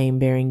always came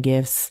bearing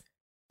gifts.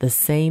 The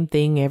same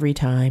thing every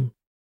time.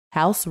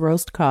 House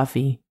roast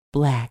coffee,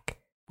 black,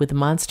 with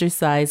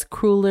monster-sized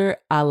cruller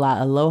a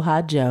la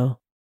Aloha Joe.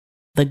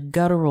 The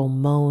guttural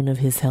moan of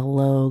his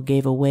hello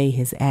gave away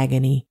his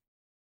agony.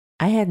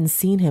 I hadn't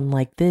seen him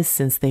like this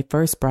since they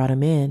first brought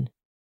him in.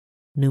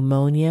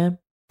 Pneumonia,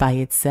 by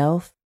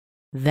itself,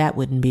 that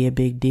wouldn't be a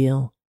big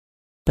deal.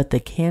 But the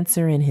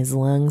cancer in his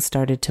lungs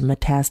started to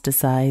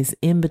metastasize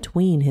in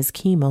between his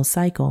chemo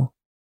cycle.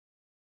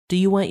 "Do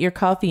you want your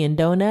coffee and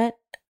donut?"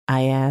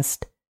 I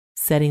asked,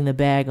 setting the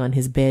bag on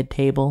his bed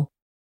table.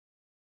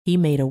 He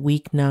made a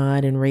weak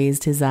nod and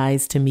raised his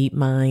eyes to meet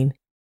mine.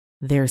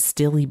 Their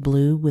stilly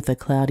blue with a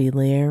cloudy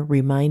layer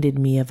reminded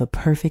me of a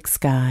perfect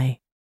sky.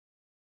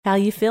 "How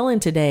you feeling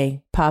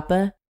today,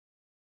 Papa?"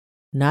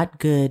 "Not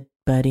good,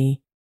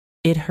 buddy.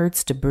 It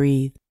hurts to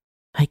breathe.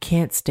 I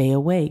can't stay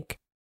awake."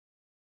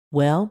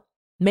 "Well,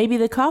 maybe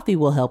the coffee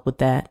will help with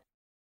that."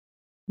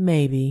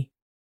 "Maybe."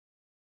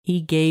 He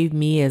gave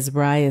me as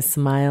wry a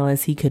smile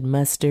as he could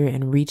muster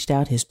and reached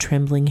out his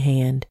trembling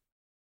hand.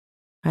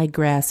 I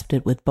grasped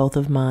it with both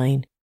of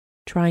mine,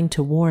 trying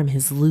to warm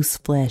his loose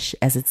flesh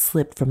as it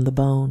slipped from the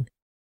bone.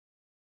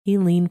 He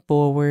leaned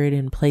forward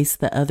and placed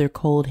the other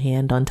cold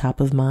hand on top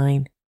of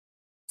mine.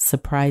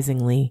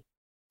 Surprisingly,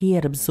 he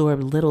had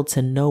absorbed little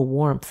to no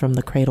warmth from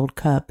the cradled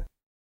cup.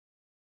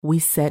 We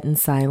sat in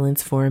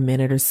silence for a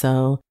minute or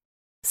so,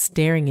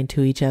 staring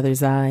into each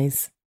other's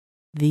eyes.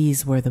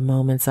 These were the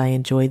moments I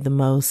enjoyed the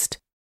most,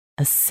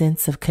 a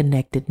sense of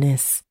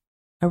connectedness,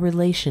 a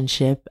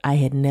relationship I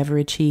had never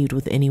achieved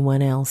with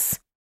anyone else.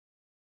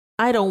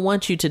 "I don't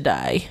want you to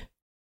die,"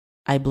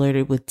 I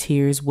blurted with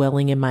tears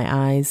welling in my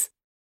eyes.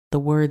 The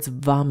words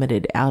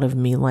vomited out of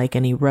me like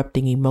an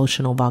erupting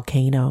emotional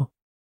volcano.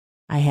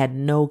 I had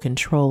no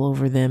control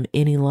over them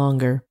any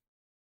longer.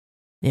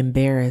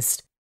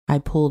 Embarrassed, I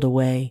pulled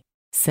away,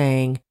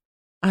 saying,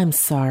 "I'm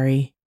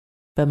sorry,"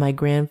 but my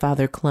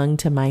grandfather clung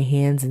to my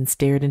hands and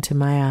stared into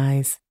my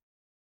eyes.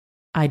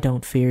 "I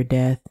don't fear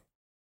death,"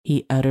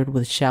 he uttered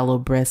with shallow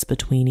breaths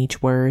between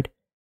each word.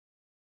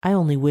 "I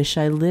only wish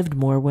I lived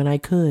more when I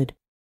could."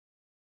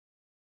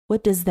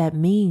 "What does that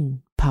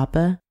mean,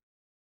 Papa?"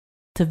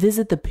 "To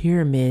visit the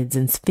pyramids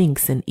and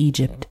Sphinx in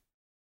Egypt."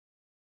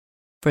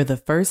 For the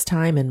first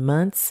time in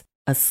months,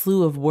 a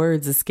slew of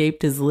words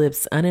escaped his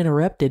lips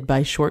uninterrupted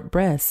by short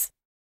breaths.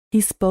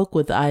 He spoke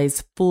with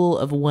eyes full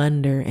of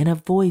wonder and a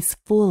voice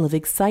full of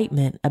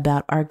excitement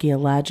about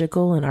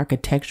archaeological and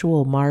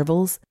architectural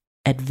marvels,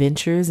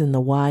 adventures in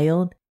the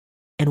wild,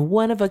 and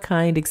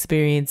one-of-a-kind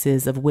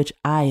experiences of which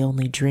I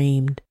only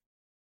dreamed.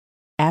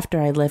 After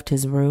I left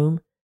his room,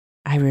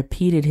 I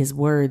repeated his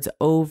words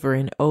over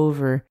and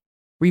over,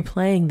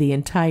 replaying the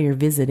entire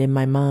visit in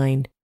my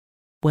mind.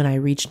 When I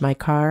reached my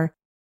car,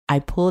 I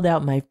pulled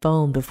out my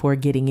phone before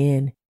getting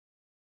in.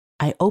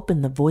 I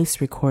opened the voice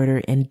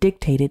recorder and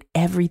dictated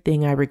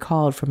everything I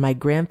recalled from my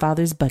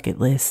grandfather's bucket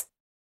list.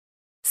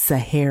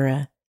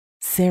 Sahara,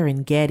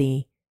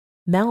 Serengeti,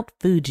 Mount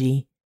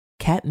Fuji,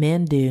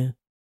 Kathmandu,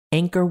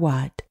 Angkor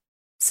Wat,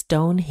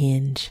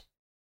 Stonehenge.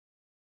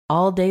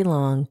 All day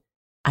long,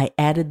 I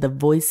added the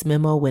voice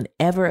memo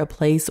whenever a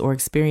place or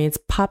experience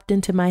popped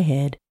into my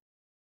head.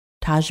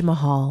 Taj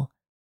Mahal,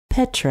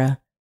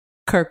 Petra,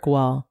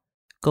 Kirkwall,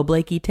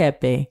 Göbekli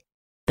Tepe,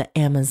 the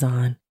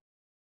Amazon.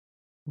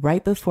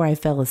 Right before I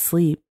fell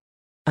asleep,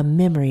 a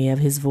memory of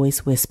his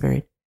voice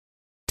whispered,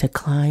 "To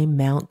climb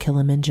Mount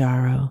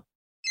Kilimanjaro."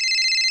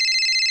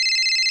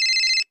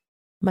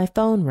 My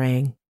phone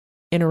rang,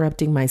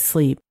 interrupting my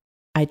sleep.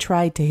 I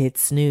tried to hit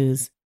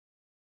snooze,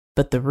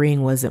 but the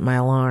ring wasn't my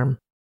alarm.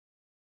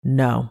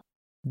 No,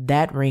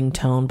 that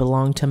ringtone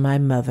belonged to my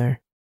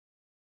mother.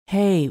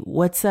 "Hey,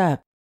 what's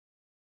up?"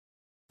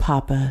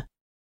 "Papa."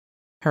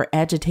 Her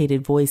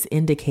agitated voice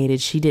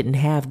indicated she didn't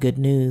have good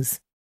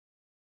news.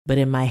 But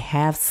in my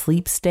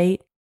half-sleep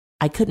state,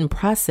 I couldn't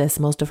process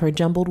most of her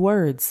jumbled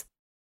words.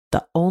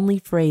 The only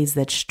phrase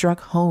that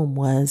struck home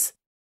was,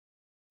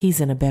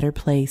 "He's in a better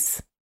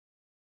place."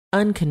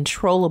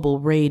 Uncontrollable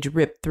rage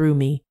ripped through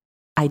me.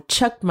 I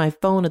chucked my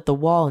phone at the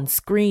wall and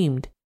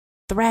screamed,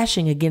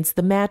 thrashing against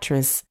the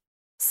mattress.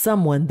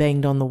 Someone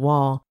banged on the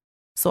wall,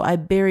 so I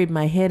buried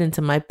my head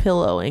into my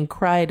pillow and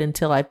cried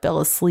until I fell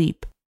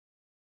asleep.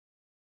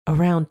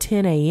 Around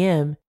 10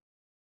 a.m.,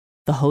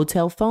 the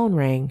hotel phone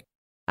rang.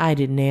 I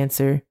didn't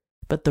answer,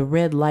 but the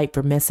red light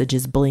for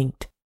messages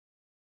blinked.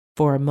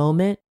 For a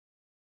moment,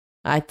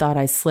 I thought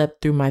I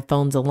slept through my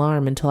phone's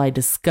alarm until I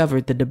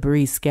discovered the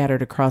debris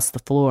scattered across the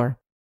floor.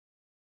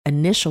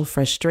 Initial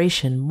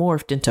frustration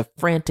morphed into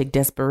frantic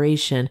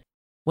desperation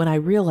when I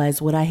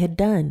realized what I had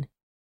done.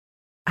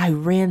 I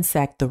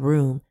ransacked the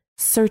room,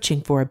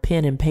 searching for a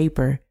pen and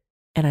paper,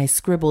 and I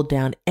scribbled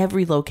down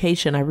every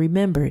location I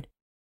remembered.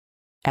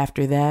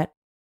 After that,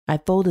 I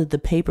folded the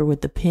paper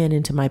with the pen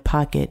into my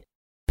pocket,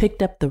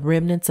 picked up the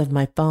remnants of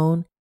my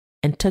phone,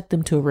 and took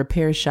them to a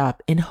repair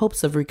shop in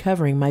hopes of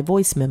recovering my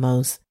voice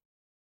memos.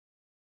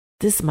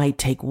 This might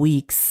take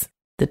weeks,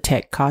 the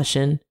tech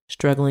cautioned,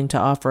 struggling to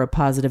offer a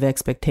positive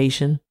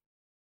expectation.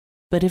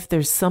 But if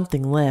there's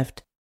something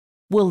left,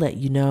 we'll let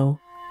you know.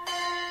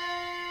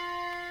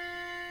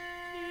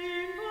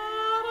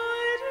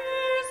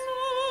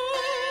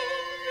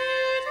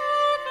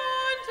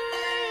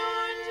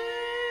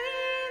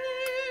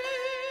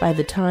 By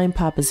the time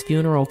Papa's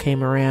funeral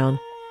came around,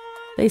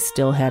 they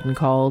still hadn't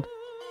called,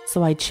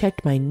 so I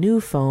checked my new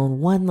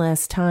phone one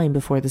last time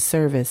before the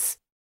service,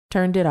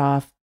 turned it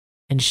off,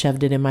 and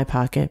shoved it in my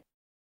pocket.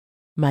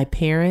 My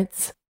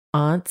parents,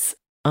 aunts,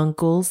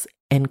 uncles,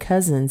 and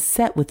cousins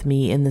sat with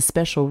me in the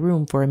special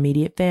room for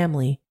immediate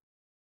family.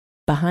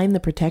 Behind the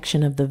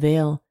protection of the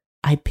veil,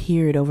 I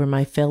peered over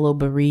my fellow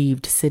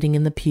bereaved sitting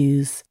in the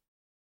pews.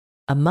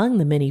 Among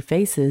the many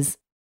faces,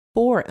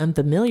 4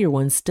 unfamiliar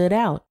ones stood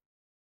out.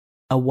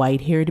 A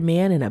white-haired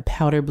man in a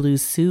powder blue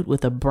suit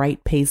with a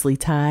bright paisley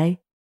tie,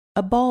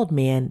 a bald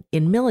man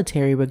in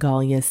military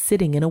regalia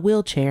sitting in a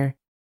wheelchair,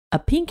 a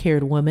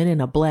pink-haired woman in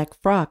a black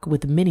frock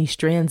with many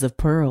strands of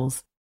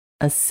pearls,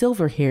 a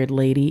silver-haired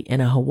lady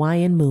in a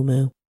Hawaiian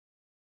muumuu.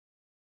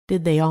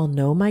 Did they all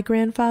know my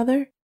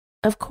grandfather?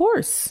 Of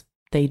course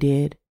they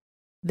did.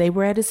 They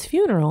were at his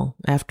funeral,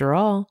 after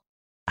all.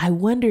 I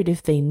wondered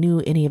if they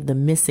knew any of the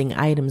missing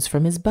items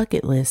from his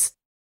bucket list.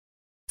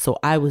 So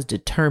I was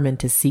determined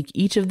to seek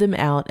each of them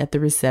out at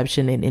the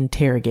reception and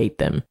interrogate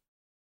them.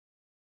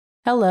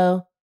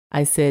 "Hello,"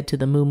 I said to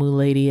the muumuu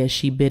lady as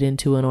she bit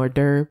into an hors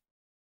d'oeuvre.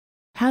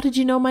 "How did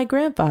you know my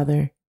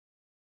grandfather?"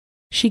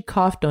 She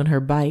coughed on her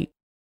bite,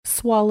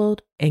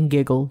 swallowed, and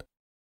giggled.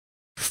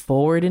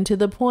 "Forward and to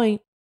the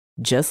point,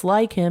 just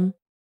like him."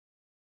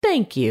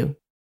 "Thank you."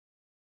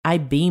 I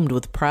beamed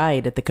with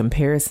pride at the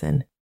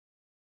comparison.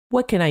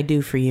 "What can I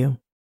do for you?"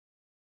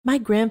 "My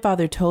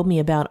grandfather told me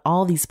about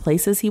all these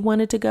places he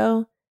wanted to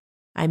go.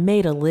 I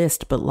made a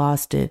list but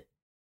lost it.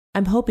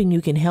 I'm hoping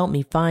you can help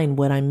me find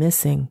what I'm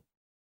missing."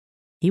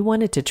 "He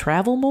wanted to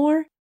travel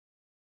more?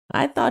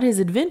 I thought his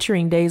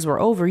adventuring days were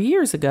over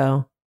years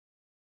ago."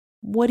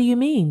 "What do you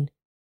mean?"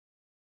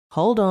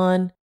 "Hold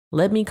on,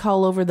 let me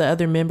call over the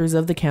other members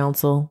of the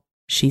council,"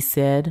 she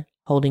said,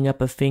 holding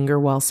up a finger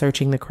while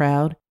searching the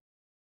crowd.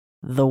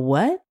 "The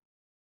what?"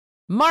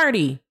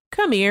 "Marty,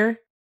 come here,"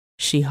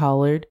 she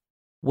hollered,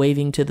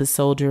 waving to the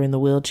soldier in the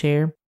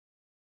wheelchair.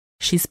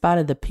 She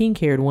spotted the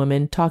pink-haired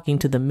woman talking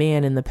to the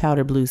man in the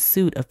powder blue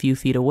suit a few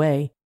feet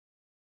away.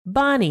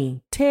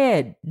 "Bonnie,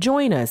 Ted,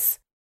 join us.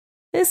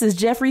 This is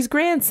Jeffrey's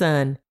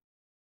grandson."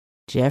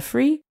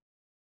 "Jeffrey?"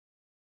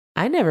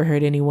 I never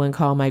heard anyone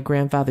call my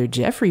grandfather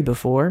Jeffrey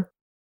before.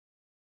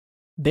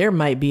 "There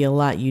might be a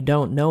lot you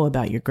don't know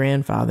about your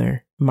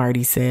grandfather,"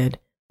 Marty said,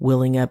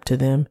 wheeling up to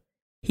them.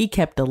 "He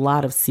kept a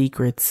lot of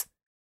secrets."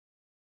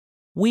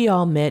 "We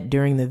all met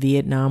during the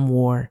Vietnam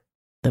War,"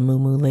 the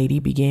muumuu lady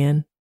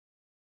began.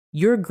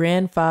 "Your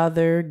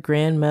grandfather,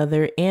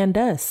 grandmother, and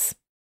us.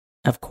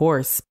 Of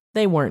course,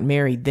 they weren't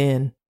married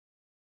then."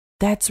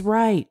 "That's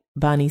right,"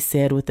 Bonnie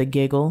said with a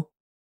giggle.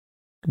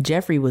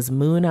 "Jeffrey was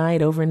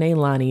moon-eyed over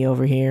Neilani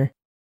over here."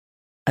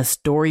 "A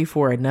story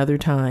for another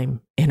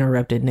time,"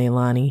 interrupted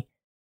Neilani.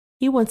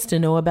 "He wants to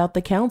know about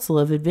the Council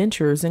of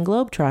Adventurers and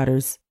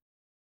Globetrotters."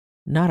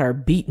 "Not our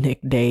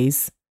beatnik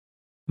days,"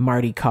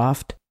 Marty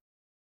coughed.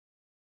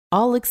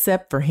 "All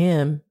except for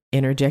him,"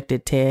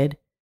 interjected Ted.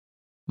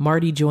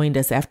 "Marty joined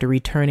us after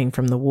returning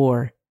from the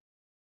war.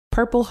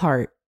 Purple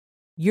Heart,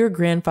 your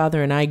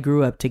grandfather and I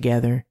grew up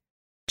together.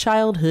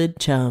 Childhood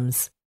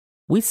chums.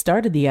 We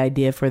started the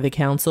idea for the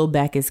council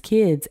back as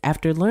kids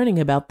after learning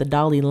about the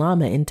Dalai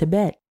Lama in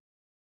Tibet.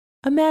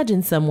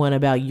 Imagine someone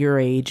about your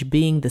age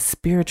being the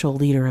spiritual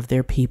leader of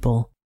their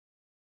people.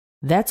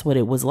 That's what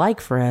it was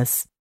like for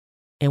us.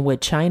 And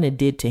what China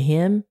did to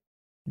him,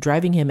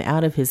 driving him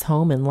out of his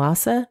home in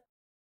Lhasa,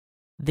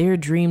 their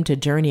dream to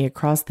journey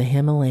across the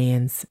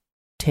Himalayas,"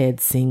 Ted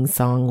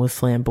sing-song with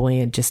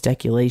flamboyant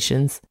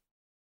gesticulations,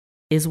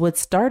 "is what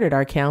started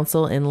our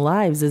council and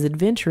lives as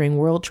adventuring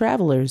world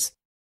travelers.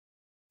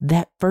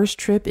 That first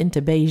trip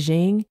into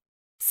Beijing,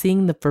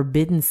 seeing the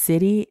Forbidden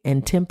City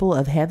and Temple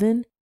of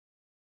Heaven.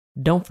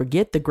 Don't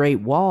forget the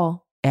Great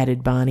Wall,"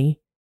 added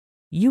Bonnie.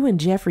 You and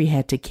Jeffrey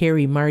had to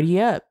carry Marty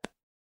up.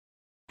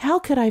 How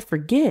could I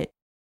forget?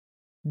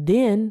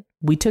 Then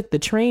we took the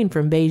train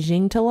from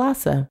Beijing to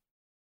Lhasa.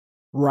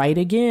 Right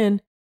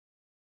again.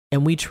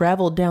 And we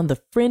traveled down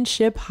the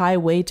Friendship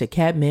Highway to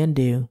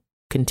Kathmandu,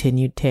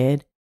 continued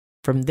Ted.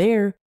 From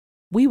there,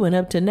 we went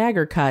up to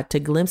Nagarkot to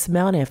glimpse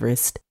Mount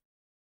Everest.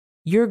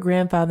 Your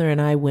grandfather and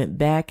I went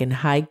back and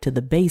hiked to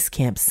the base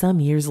camp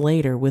some years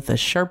later with a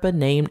Sherpa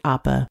named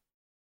Appa.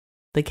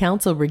 The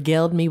council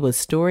regaled me with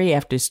story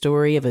after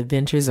story of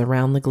adventures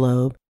around the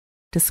globe,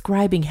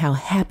 describing how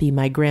happy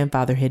my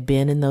grandfather had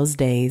been in those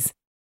days.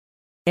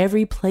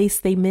 Every place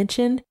they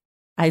mentioned,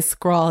 I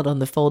scrawled on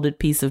the folded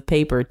piece of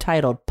paper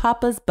titled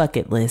Papa's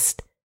Bucket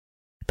List.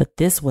 But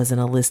this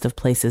wasn't a list of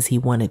places he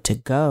wanted to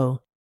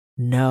go.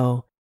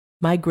 No,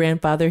 my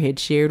grandfather had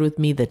shared with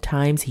me the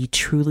times he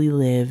truly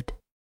lived.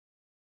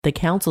 The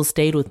council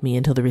stayed with me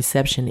until the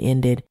reception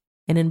ended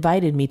and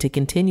invited me to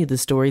continue the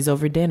stories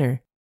over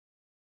dinner.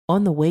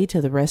 On the way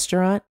to the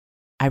restaurant,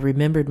 I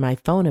remembered my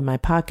phone in my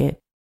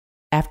pocket.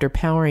 After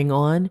powering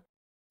on,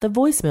 the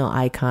voicemail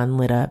icon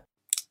lit up.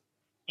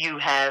 You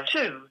have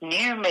 2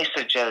 new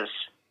messages.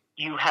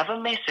 You have a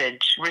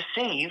message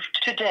received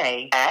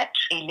today at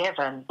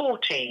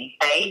 11:40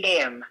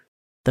 a.m.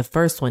 The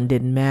first one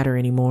didn't matter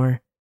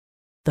anymore.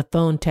 The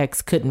phone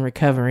text couldn't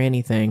recover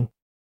anything.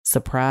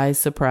 Surprise,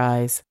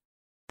 surprise.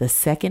 The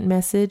second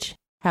message,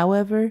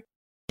 however,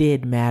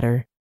 did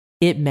matter.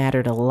 It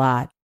mattered a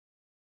lot.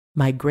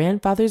 My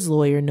grandfather's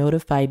lawyer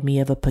notified me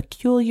of a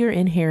peculiar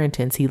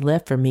inheritance he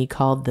left for me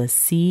called the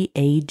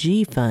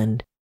CAG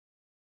Fund.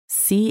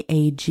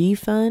 CAG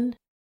Fund?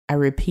 I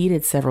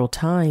repeated several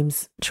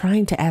times,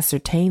 trying to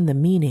ascertain the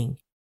meaning.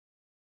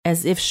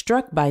 As if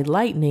struck by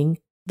lightning,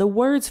 the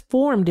words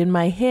formed in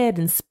my head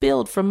and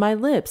spilled from my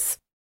lips.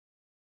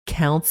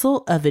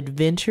 Council of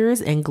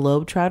Adventurers and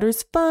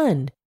Globetrotters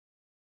Fund.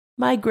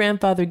 My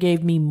grandfather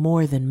gave me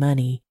more than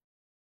money.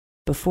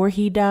 Before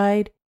he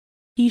died,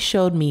 he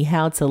showed me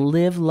how to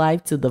live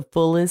life to the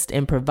fullest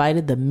and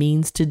provided the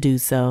means to do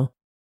so.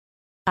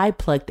 I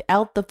plucked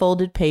out the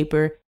folded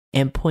paper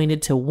and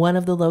pointed to one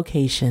of the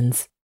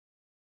locations.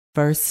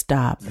 First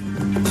stop. Come on,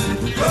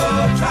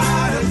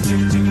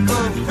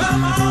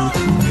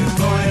 you're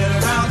going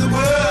around the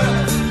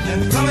world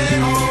and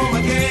coming home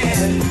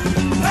again.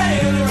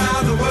 Playing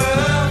around the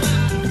world,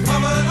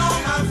 coming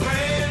on, my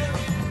friend.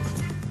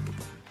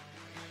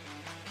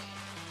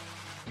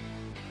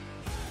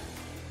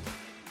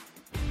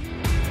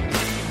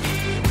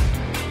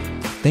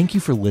 Thank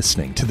you for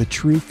listening to the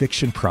True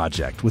Fiction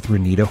Project with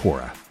Renita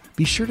Hora.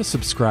 Be sure to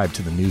subscribe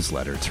to the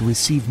newsletter to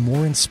receive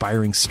more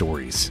inspiring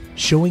stories,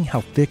 showing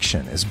how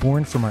fiction is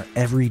born from our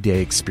everyday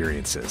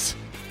experiences.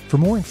 For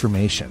more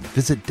information,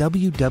 visit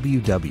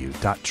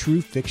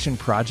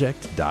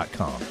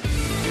www.truefictionproject.com.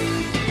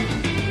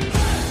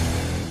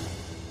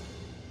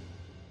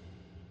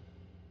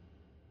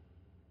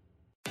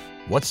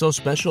 What's so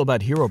special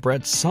about Hero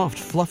Bread's soft,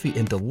 fluffy,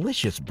 and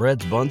delicious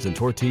breads, buns, and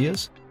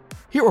tortillas?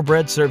 Hero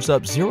Bread serves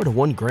up 0 to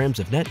 1 grams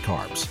of net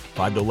carbs,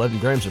 5 to 11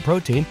 grams of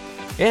protein,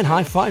 and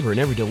high fiber in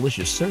every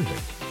delicious serving.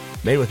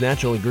 Made with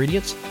natural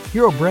ingredients,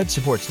 Hero Bread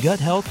supports gut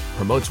health,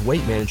 promotes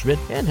weight management,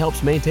 and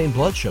helps maintain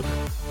blood sugar.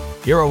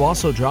 Hero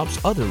also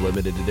drops other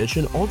limited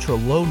edition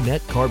ultra-low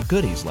net carb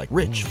goodies like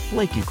rich,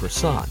 flaky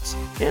croissants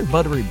and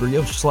buttery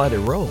brioche slider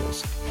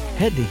rolls.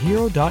 Head to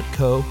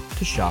hero.co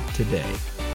to shop today.